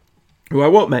people, who I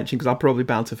won't mention because I'm probably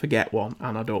bound to forget one,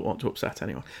 and I don't want to upset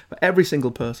anyone. But every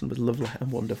single person was lovely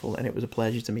and wonderful, and it was a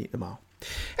pleasure to meet them all.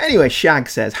 Anyway, Shag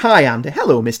says, "Hi Andy,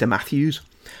 hello Mr. Matthews.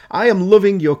 I am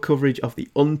loving your coverage of the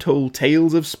Untold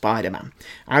Tales of Spider-Man.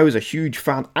 I was a huge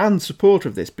fan and supporter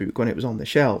of this book when it was on the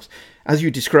shelves. As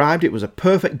you described, it was a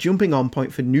perfect jumping on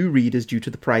point for new readers due to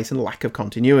the price and lack of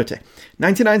continuity.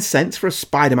 99 cents for a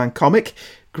Spider-Man comic?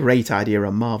 Great idea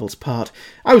on Marvel's part.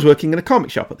 I was working in a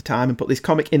comic shop at the time and put this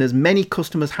comic in as many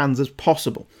customers' hands as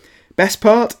possible. Best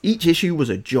part, each issue was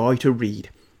a joy to read.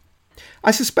 I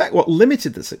suspect what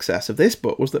limited the success of this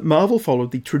book was that Marvel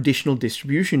followed the traditional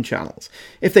distribution channels.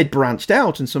 If they'd branched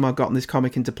out and somehow gotten this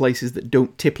comic into places that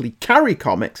don't typically carry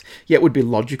comics, yet would be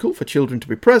logical for children to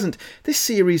be present, this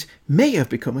series may have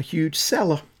become a huge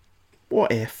seller.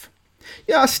 What if?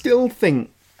 Yeah, I still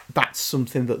think that's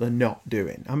something that they're not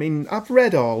doing. I mean, I've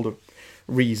read all the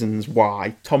reasons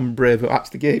why. Tom Brevoort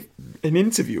actually gave an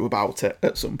interview about it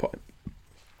at some point.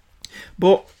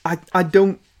 But I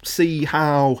don't see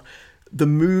how the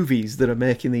movies that are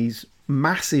making these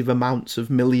massive amounts of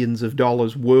millions of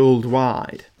dollars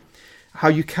worldwide, how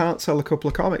you can't sell a couple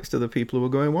of comics to the people who are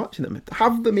going watching them.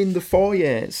 Have them in the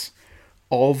foyers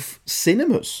of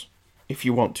cinemas if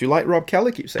you want to. Like Rob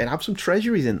Kelly keeps saying, have some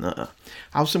treasuries in there.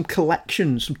 Have some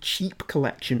collections, some cheap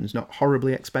collections, not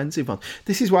horribly expensive ones.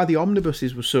 This is why the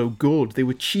omnibuses were so good. They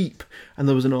were cheap and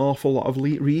there was an awful lot of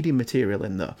reading material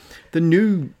in there. The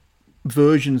new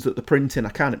versions that they're printing, I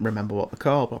can't remember what they're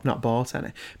called, but I've not bought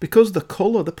any. Because the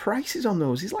colour, the prices on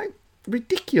those is like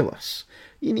ridiculous.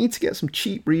 You need to get some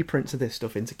cheap reprints of this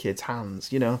stuff into kids'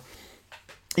 hands, you know.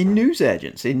 In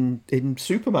newsagents, in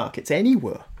supermarkets,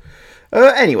 anywhere.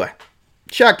 Anyway,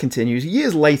 Shag continues.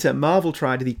 Years later, Marvel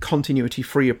tried the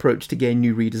continuity-free approach to gain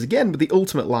new readers again with the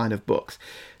Ultimate line of books.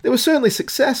 They were certainly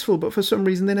successful, but for some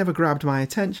reason they never grabbed my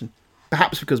attention.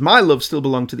 Perhaps because my love still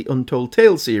belonged to the Untold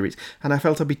Tales series, and I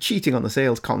felt I'd be cheating on the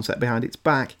sales concept behind its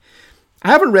back. I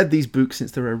haven't read these books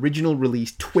since their original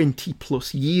release 20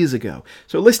 plus years ago,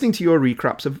 so listening to your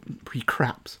recaps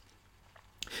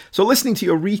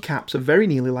are very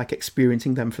nearly like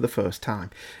experiencing them for the first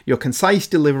time. Your concise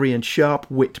delivery and sharp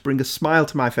wit bring a smile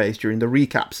to my face during the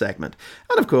recap segment,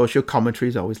 and of course your commentary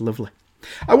is always lovely.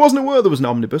 I wasn't aware there was an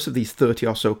omnibus of these 30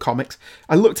 or so comics.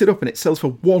 I looked it up and it sells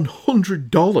for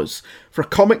 $100 for a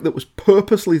comic that was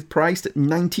purposely priced at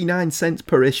 99 cents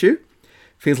per issue.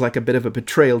 Feels like a bit of a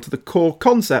betrayal to the core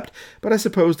concept, but I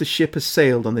suppose the ship has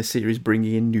sailed on this series,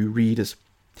 bringing in new readers.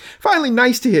 Finally,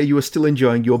 nice to hear you are still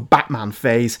enjoying your Batman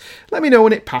phase. Let me know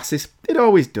when it passes. It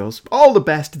always does. All the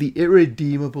best, the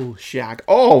irredeemable Shag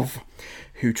of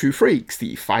Who True Freaks,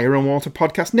 the Fire and Water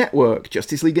Podcast Network,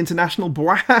 Justice League International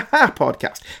Bwahaha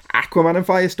Podcast, Aquaman and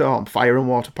Firestorm, Fire and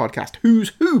Water Podcast, Who's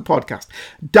Who Podcast,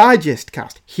 Digest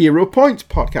Cast, Hero Points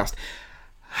Podcast.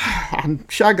 And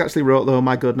Shag actually wrote, though,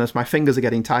 my goodness, my fingers are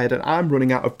getting tired and I'm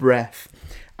running out of breath,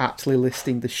 actually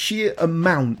listing the sheer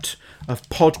amount of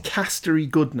podcastery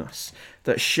goodness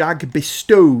that Shag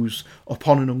bestows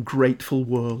upon an ungrateful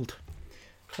world.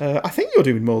 I think you're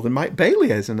doing more than Mike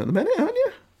Bailey is in at the minute, aren't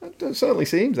you? It certainly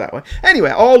seems that way. Anyway,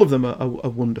 all of them are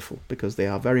wonderful because they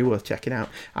are very worth checking out.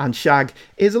 And Shag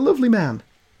is a lovely man,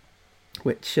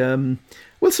 which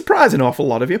will surprise an awful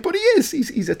lot of you, but he is.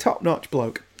 He's a top-notch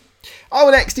bloke. Our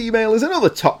next email is another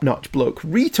top-notch bloke.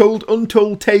 Retold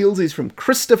Untold Tales is from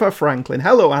Christopher Franklin.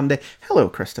 Hello, Andy. Hello,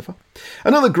 Christopher.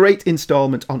 Another great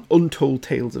instalment on Untold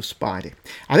Tales of Spidey.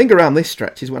 I think around this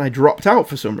stretch is when I dropped out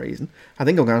for some reason. I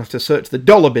think I'm going to have to search the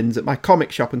dollar bins at my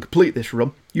comic shop and complete this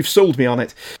run. You've sold me on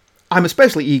it. I'm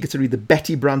especially eager to read the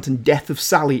Betty Branton Death of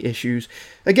Sally issues.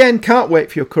 Again, can't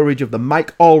wait for your coverage of the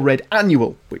Mike Allred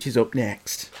Annual, which is up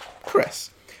next. Chris.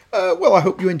 Well, I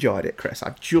hope you enjoyed it, Chris.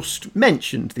 I've just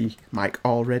mentioned the Mike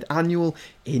Allred Annual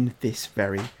in this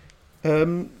very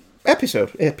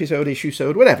episode,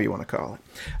 whatever you want to call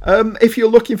it. If you're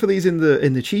looking for these in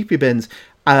the cheapy bins,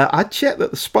 I'd check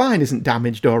that the spine isn't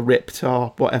damaged or ripped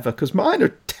or whatever, because mine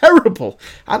are terrible.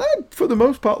 And I, for the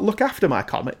most part, look after my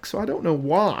comics, so I don't know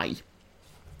why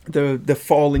they're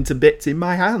falling to bits in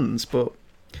my hands. But,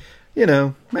 you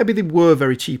know, maybe they were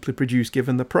very cheaply produced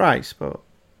given the price, but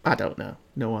I don't know.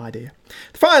 No idea.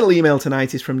 The final email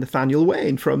tonight is from Nathaniel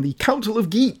Wayne from the Council of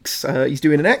Geeks. He's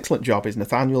doing an excellent job, is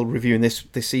Nathaniel, reviewing this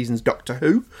season's Doctor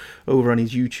Who over on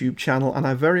his YouTube channel, and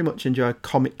I very much enjoy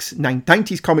comics,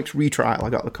 90s comics retrial. I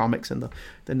got the comics in the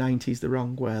 90s the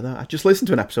wrong way there. I just listened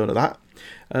to an episode of that,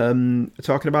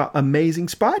 talking about Amazing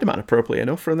Spider-Man, appropriately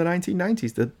enough, from the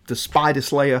 1990s, the Spider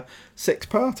Slayer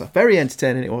 6-parter. Very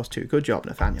entertaining it was too. Good job,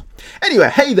 Nathaniel. Anyway,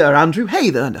 hey there, Andrew.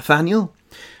 Hey there, Nathaniel.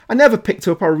 I never picked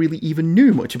up or really even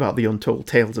knew much about the Untold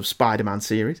Tales of Spider-Man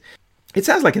series. It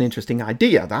sounds like an interesting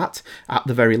idea that, at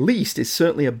the very least, is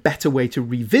certainly a better way to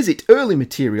revisit early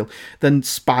material than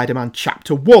Spider-Man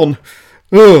Chapter 1.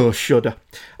 Oh, shudder.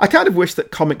 I kind of wish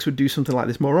that comics would do something like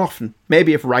this more often.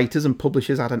 Maybe if writers and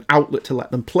publishers had an outlet to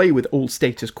let them play with old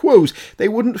status quos, they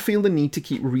wouldn't feel the need to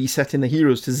keep resetting the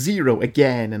heroes to zero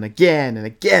again and again and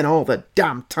again all the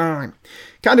damn time.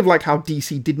 Kind of like how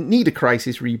DC didn't need a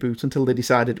Crisis reboot until they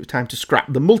decided it was time to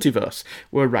scrap the multiverse,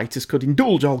 where writers could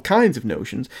indulge all kinds of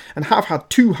notions, and have had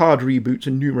 2 hard reboots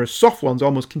and numerous soft ones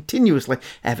almost continuously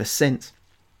ever since.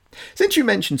 Since you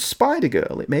mentioned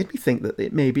Spider-Girl, it made me think that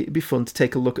it'd be fun to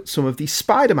take a look at some of the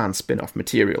Spider-Man spin-off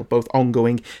material, both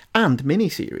ongoing and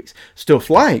miniseries. Stuff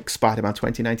like Spider-Man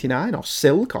 2099, or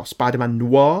Silk, or Spider-Man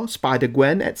Noir,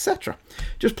 Spider-Gwen, etc.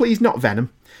 Just please not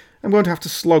Venom. I'm going to have to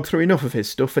slog through enough of his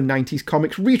stuff for 90s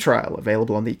Comics Retrial,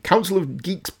 available on the Council of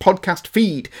Geeks podcast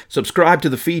feed. Subscribe to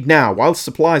the feed now, while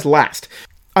supplies last.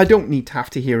 I don't need to have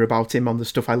to hear about him on the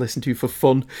stuff I listen to for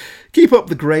fun. Keep up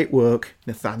the great work,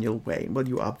 Nathaniel Wayne. Well,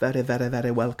 you are very, very,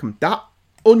 very welcome. That,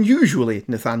 unusually,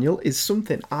 Nathaniel, is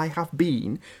something I have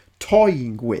been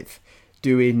toying with.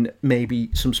 Doing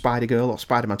maybe some Spider-Girl or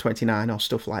Spider-Man 29 or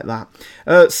stuff like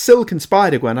that. Silk and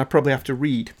Spider-Gwen I probably have to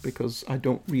read because I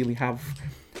don't really have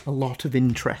a lot of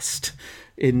interest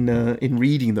in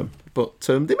reading them. But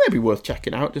they may be worth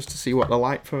checking out just to see what they're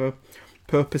like for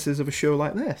purposes of a show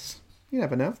like this. You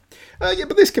never know. Yeah,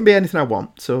 but this can be anything I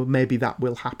want, so maybe that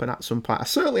will happen at some point. I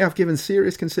certainly have given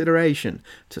serious consideration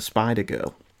to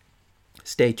Spider-Girl.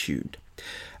 Stay tuned.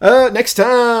 Next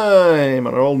time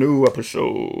on an all-new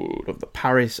episode of the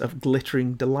Paris of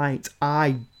Glittering Delight,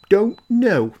 I don't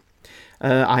know.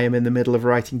 I am in the middle of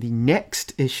writing the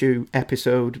next issue,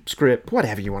 episode, script,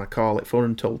 whatever you want to call it, for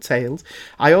Untold Tales.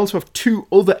 I also have 2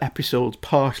 other episodes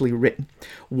partially written.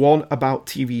 One about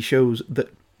TV shows that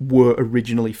were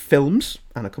originally films,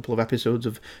 and a couple of episodes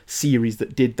of series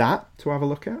that did that to have a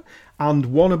look at, and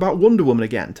one about Wonder Woman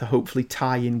again to hopefully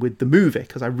tie in with the movie,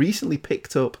 because I recently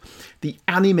picked up the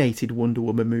animated Wonder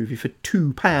Woman movie for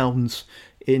 £2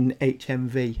 in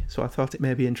HMV, so I thought it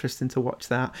may be interesting to watch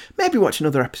that. Maybe watch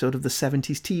another episode of the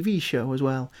 70s TV show as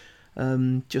well,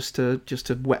 just to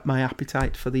whet my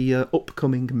appetite for the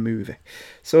upcoming movie.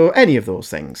 So any of those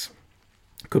things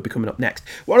could be coming up next.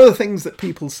 One of the things that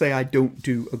people say I don't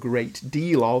do a great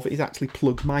deal of is actually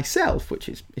plug myself, which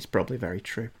is probably very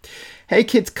true. Hey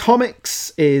Kids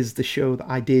Comics is the show that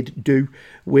I did do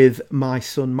with my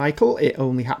son Michael. It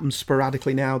only happens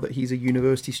sporadically now that he's a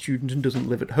university student and doesn't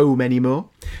live at home anymore.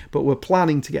 But we're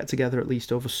planning to get together at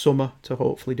least over summer to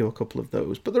hopefully do a couple of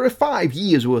those. But there are 5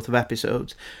 years worth of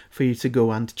episodes for you to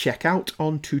go and check out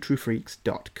on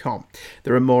twotruefreaks.com.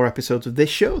 There are more episodes of this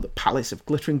show, The Palace of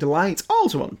Glittering Delight,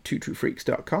 also on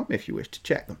twotruefreaks.com if you wish to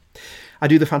check them. I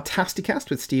do the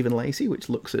Fantasticast with Stephen Lacey, which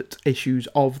looks at issues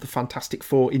of the Fantastic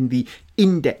Four in the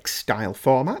index-style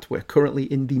format. We're currently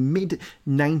in the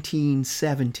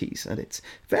mid-1970s, and it's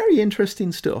very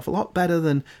interesting stuff, a lot better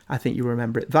than I think you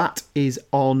remember it. That is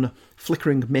on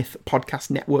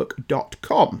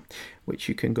flickeringmythpodcastnetwork.com, which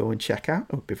you can go and check out.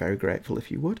 I would be very grateful if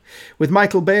you would. With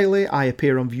Michael Bailey, I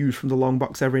appear on Views from the Long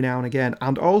Box every now and again,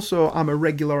 and also I'm a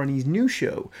regular on his new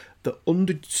show, The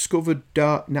Undiscovered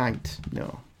Dark Knight.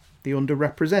 No. The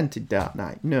Underrepresented Dark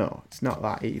Knight. No, it's not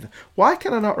that either. Why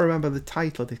can I not remember the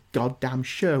title of this goddamn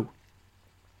show?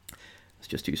 Let's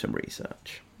just do some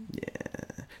research.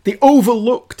 Yeah. The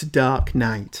Overlooked Dark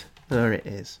Knight. There it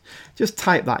is. Just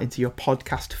type that into your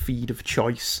podcast feed of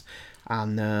choice.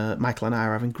 And Michael and I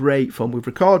are having great fun. We've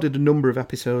recorded a number of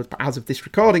episodes, but as of this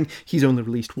recording, he's only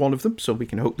released one of them, so we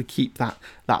can hopefully keep that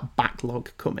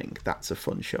backlog coming. That's a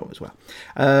fun show as well.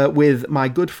 With my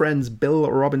good friends Bill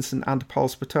Robinson and Paul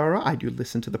Spatara, I do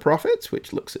Listen to the Prophets,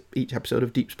 which looks at each episode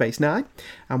of Deep Space Nine,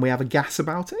 and we have a gas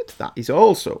about it. That is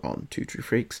also on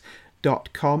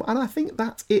twotruefreaks.com, and I think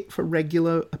that's it for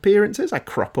regular appearances. I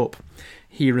crop up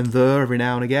here and there every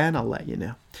now and again, I'll let you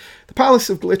know. The Palace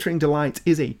of Glittering Delight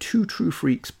is a Two True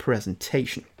Freaks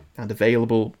presentation and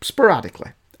available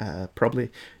sporadically, probably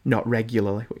not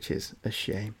regularly, which is a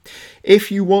shame.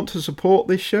 If you want to support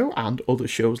this show and other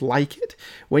shows like it,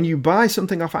 when you buy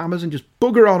something off Amazon, just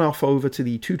bugger on off over to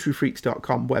the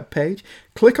twotruefreaks.com webpage,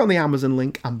 click on the Amazon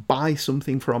link and buy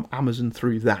something from Amazon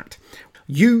through that.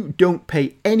 You don't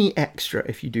pay any extra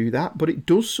if you do that, but it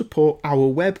does support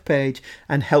our webpage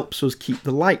and helps us keep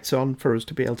the lights on for us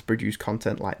to be able to produce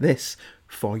content like this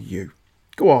for you.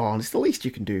 Go on, it's the least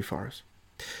you can do for us.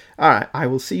 Alright, I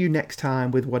will see you next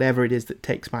time with whatever it is that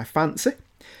takes my fancy.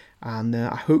 And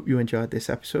I hope you enjoyed this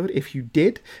episode. If you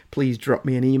did, please drop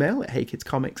me an email at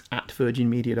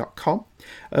heykidscomics@virginmedia.com.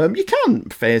 You can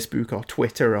Facebook or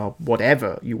Twitter or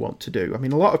whatever you want to do. I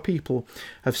mean, a lot of people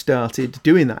have started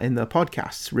doing that in their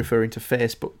podcasts, referring to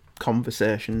Facebook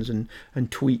conversations and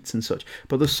tweets and such.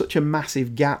 But there's such a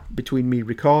massive gap between me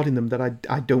recording them that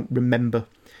I don't remember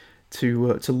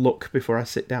to look before I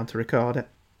sit down to record it.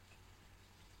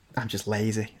 I'm just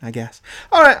lazy, I guess.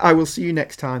 All right, I will see you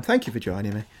next time. Thank you for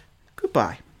joining me.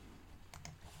 Goodbye.